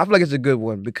feel like it's a good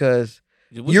one because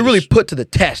you're really put to the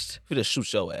test. If you just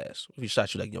shoot your ass, if he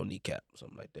shot you like your kneecap,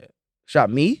 something like that. Shot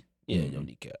me Yeah, your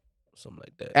kneecap, something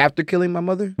like that. after killing my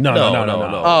mother. No.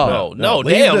 No,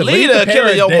 Leave damn, the leader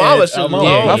killing your parent mama dead shit alone.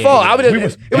 alone. My fault. We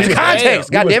was- It was we was-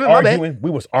 context. damn. God damn it, my bad. We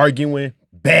was arguing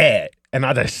bad, and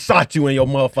I just shot you in your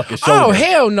motherfucking shoulder. Oh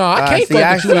hell no! I can't see,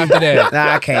 fuck with you after that.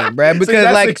 Nah, I can't, bruh. See, Because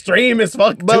that's like, extreme as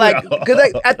fuck. but too, like, though. because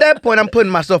like, at that point, I'm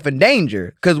putting myself in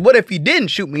danger. Because what if he didn't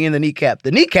shoot me in the kneecap?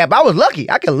 The kneecap, I was lucky.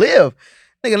 I could live.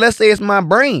 Nigga, let's say it's my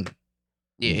brain.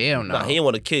 Yeah, hell no. Nah, he didn't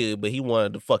want to kill you, but he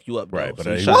wanted to fuck you up, though. Right, but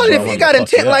So he he shot Well, you. if you got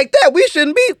intent like that, we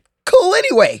shouldn't be cool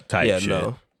anyway. Type Yeah, shit.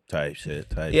 no. Type shit.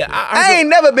 Yeah, shit. I ain't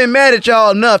never been mad at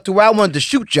y'all enough to where I wanted to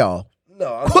shoot y'all.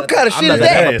 No, What kind of shit I'm is not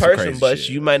that? type of That's person, crazy but shit.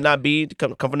 you might not be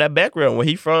come from that background. Where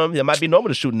he from, it might be normal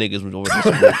to shoot niggas over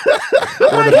this.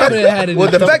 Well,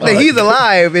 the fact that he's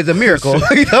alive is a miracle.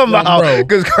 You talking Bro. about?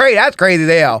 Because that's crazy as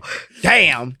hell.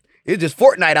 Damn. It's just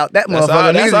Fortnite out that That's motherfucker. all-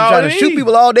 Niggas that's just all trying it to shoot is.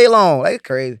 people all day long. That's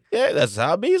crazy. Yeah, that's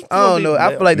how it be. I don't know. I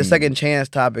feel like the second chance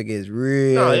topic is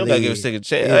really. No, you don't gotta give a second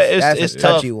chance. That's It's a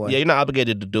tough. touchy one. Yeah, you're not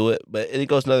obligated to do it, but it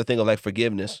goes to another thing of like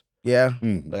forgiveness. Yeah.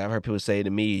 Like I've heard people say to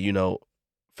me,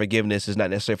 forgiveness is not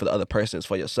necessary for the other person; it's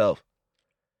for yourself.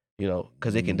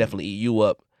 Because it can definitely eat you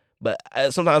up. But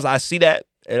sometimes I see that,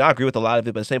 and I agree with a lot of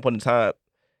it. But at the same point in time,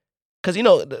 because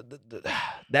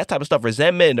that type of stuff,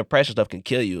 resentment and depression stuff can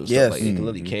kill you. And Yes. stuff. Like it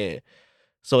really can.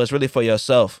 So it's really for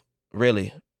yourself,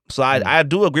 really. So I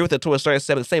do agree with it to a certain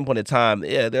extent. At the same point in time,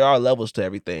 yeah, there are levels to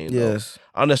everything. Yes.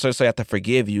 I don't necessarily have to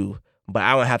forgive you, but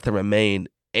I don't have to remain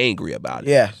angry about it.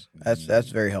 Yeah. That's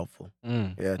very helpful.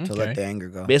 Mm. Yeah. To Okay. let the anger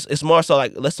go. But it's more so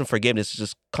like less than forgiveness, is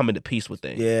just coming to peace with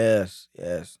things. Yes.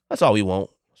 Yes. That's all we want.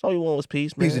 That's all we want was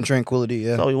peace, man. Peace and tranquility. Yeah.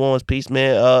 That's all we want was peace,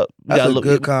 man. We That's got a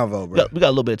good convo, bro. we got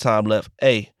a little bit of time left.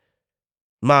 Hey,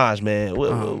 Maj, man,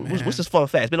 Oh, what's man. this fun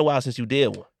fact? It's been a while since you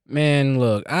did one. Man,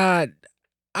 look, I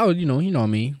was, you know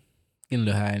me, getting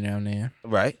a little high down there.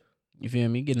 Right. You feel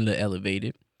me? Getting a little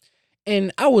elevated.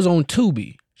 And I was on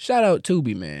Tubi. Shout out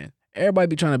Tubi, man. Everybody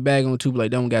be trying to bag on Tubi like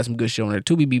they don't got some good shit on there.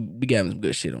 Tubi be having some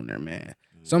good shit on there, man.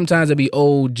 Sometimes it be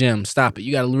old gems. Stop it.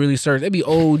 You gotta really search. It be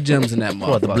old gems in that motherfucker.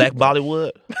 What, the Black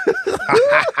Bollywood?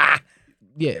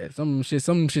 Yeah, some shit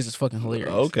is fucking hilarious.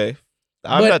 Okay.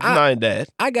 I'm But not denying that.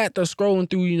 I got to scrolling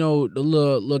through, the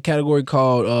little category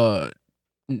called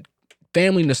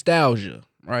family nostalgia,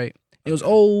 right? It was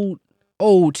old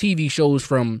TV shows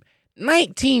from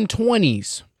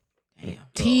 1920s. Damn.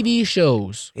 TV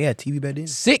shows, Yeah. TV back then.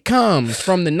 sitcoms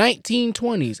from the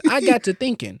 1920s. I got to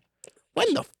thinking,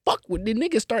 when the fuck did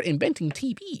niggas start inventing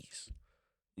TVs?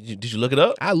 Did you look it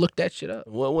up? I looked that shit up.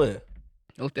 What when?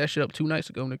 I looked that shit up 2 nights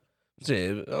ago, nigga.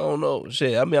 Shit, I don't know.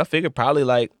 Shit, I mean, I figured probably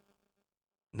like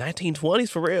 1920s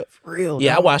for real. For real.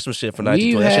 Yeah, I dog. watched some shit from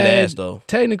We've 1920. That shit had- ass though.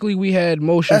 Technically, we had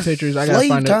motion That's pictures. I gotta slave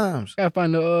find times.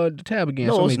 the tab again.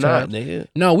 No, so it's many not, times. nigga.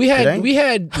 No, we It ain't?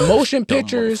 had motion Dumb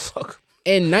pictures motherfucker.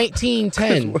 in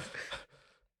 1910.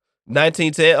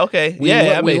 1910. Okay, We, yeah, le-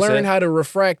 that we makes learned sense. how to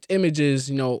refract images,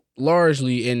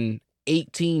 largely in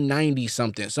 1890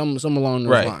 something, some along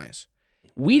those Right. lines.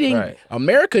 We didn't. Right.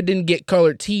 America didn't get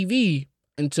colored TV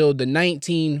until the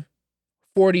 1940s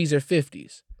or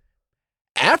 50s.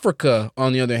 Africa,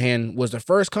 on the other hand, was the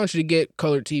first country to get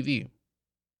colored TV.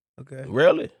 Okay.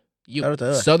 Really? Shout out to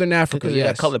us. Southern Africa, Because they got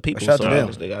yes. colored people, Shout so out to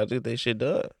them. they got to do their shit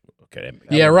done. Okay.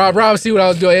 Yeah, Rob, see what I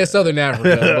was doing. It's Southern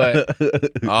Africa,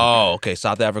 but Oh, okay,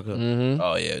 South Africa. mhm.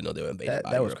 Oh yeah, no, they were invaded That-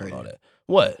 by that was Europe and all crazy. that.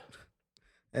 What?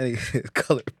 And it's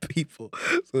colored people,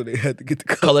 so they had to get the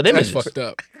Colored that's images. fucked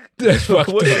up. That's fucked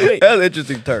up. Wait. That's an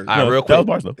interesting term. All right, real That quick. was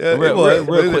bars, though. Yeah, real it was.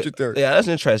 quick. Interesting term. Yeah, that's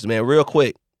interesting, man. Real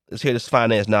quick. Let's hear this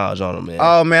finance knowledge on them, man.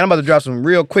 Oh man, I'm about to drop some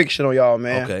real quick shit on y'all,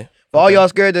 man. Okay. For all y'all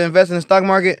scared to invest in the stock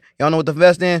market, y'all know what to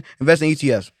invest in. Invest in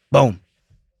ETFs. Boom.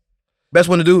 Best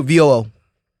one to do, VOO.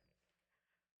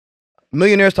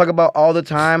 Millionaires talk about all the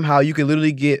time how you can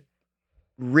literally get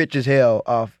rich as hell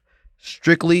off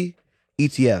strictly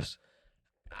ETFs.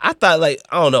 I thought I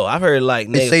don't know. I've heard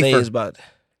negative safer. things about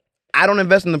I don't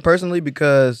invest in them personally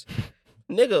because,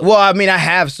 nigga. well, I mean, I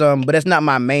have some, but it's not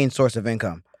my main source of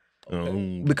income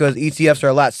Um, because ETFs are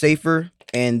a lot safer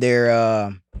and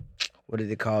they're, what do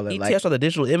they call it? ETFs are the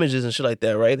digital images and shit like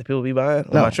that, right? That people be buying.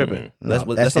 Or No. am I tripping? That's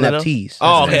something else? NFTs.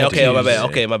 Oh, That's okay. NFTs. My bad.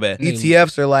 Okay, my bad.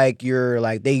 ETFs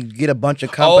are they get a bunch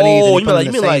of companies and they put them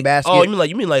in the same basket. Oh,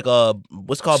 you mean like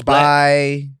what's called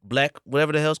Spy. black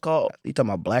whatever the hell's called? You talking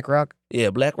about BlackRock? Yeah,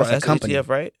 BlackRock. That's a That's company. an ETF,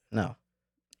 right? No.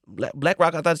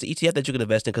 BlackRock. I thought it's the ETF that you can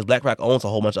invest in because BlackRock owns a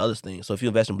whole bunch of other things. So if you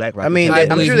invest in BlackRock, I mean, you I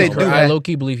can I'm believe sure he's they correct. do I have- low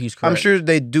key believe he's correct. I'm sure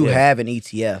they do Yeah. have an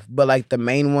ETF, but like the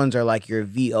main ones are like your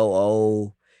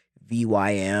VOO,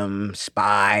 VYM,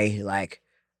 SPY,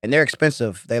 and they're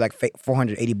expensive. They like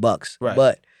 $480, Right.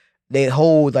 but they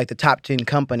hold like the top 10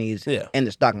 companies Yeah. in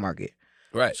the stock market.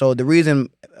 Right. So the reason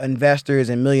investors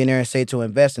and millionaires say to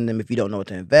invest in them if you don't know what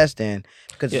to invest in,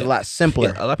 because it's Yeah. a lot simpler.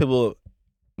 Yeah, a lot of people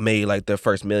made their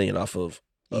first million off of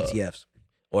ETFs,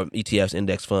 or ETFs,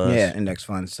 index funds, yeah, index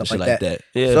funds, stuff shit like that.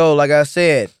 Yeah. So, like I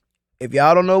said, if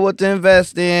y'all don't know what to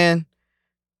invest in,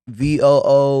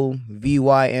 VOO,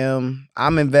 VYM,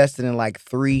 I'm invested in like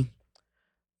 3.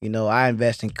 You know, I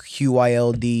invest in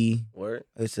QYLD. Word.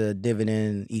 It's a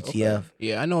dividend ETF.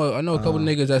 Yeah, I know a couple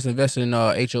niggas that's investing in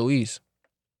HOEs.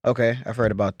 Okay, I've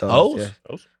heard about those.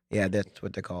 Hoes? Yeah, that's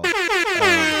what they're called.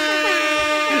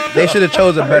 They should have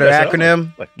chose a better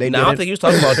acronym. They I didn't. don't think you was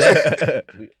talking about that.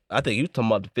 I think you was talking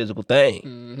about the physical thing.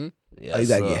 Mm-hmm. Yes, Oh, you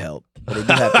gotta sir. get help. But they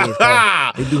do have things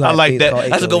called. They do have I like things that.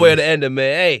 called That's a good way HOEs. to end it,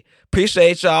 man. Hey,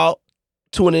 appreciate y'all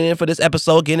tuning in for this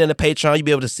episode. Getting into Patreon, you'll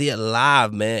be able to see it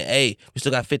live, man. Hey, we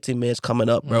still got 15 minutes coming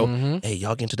up, bro. Mhm. Hey,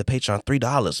 y'all get into the Patreon,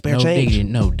 $3. Spare No change. diggity,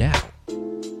 no doubt.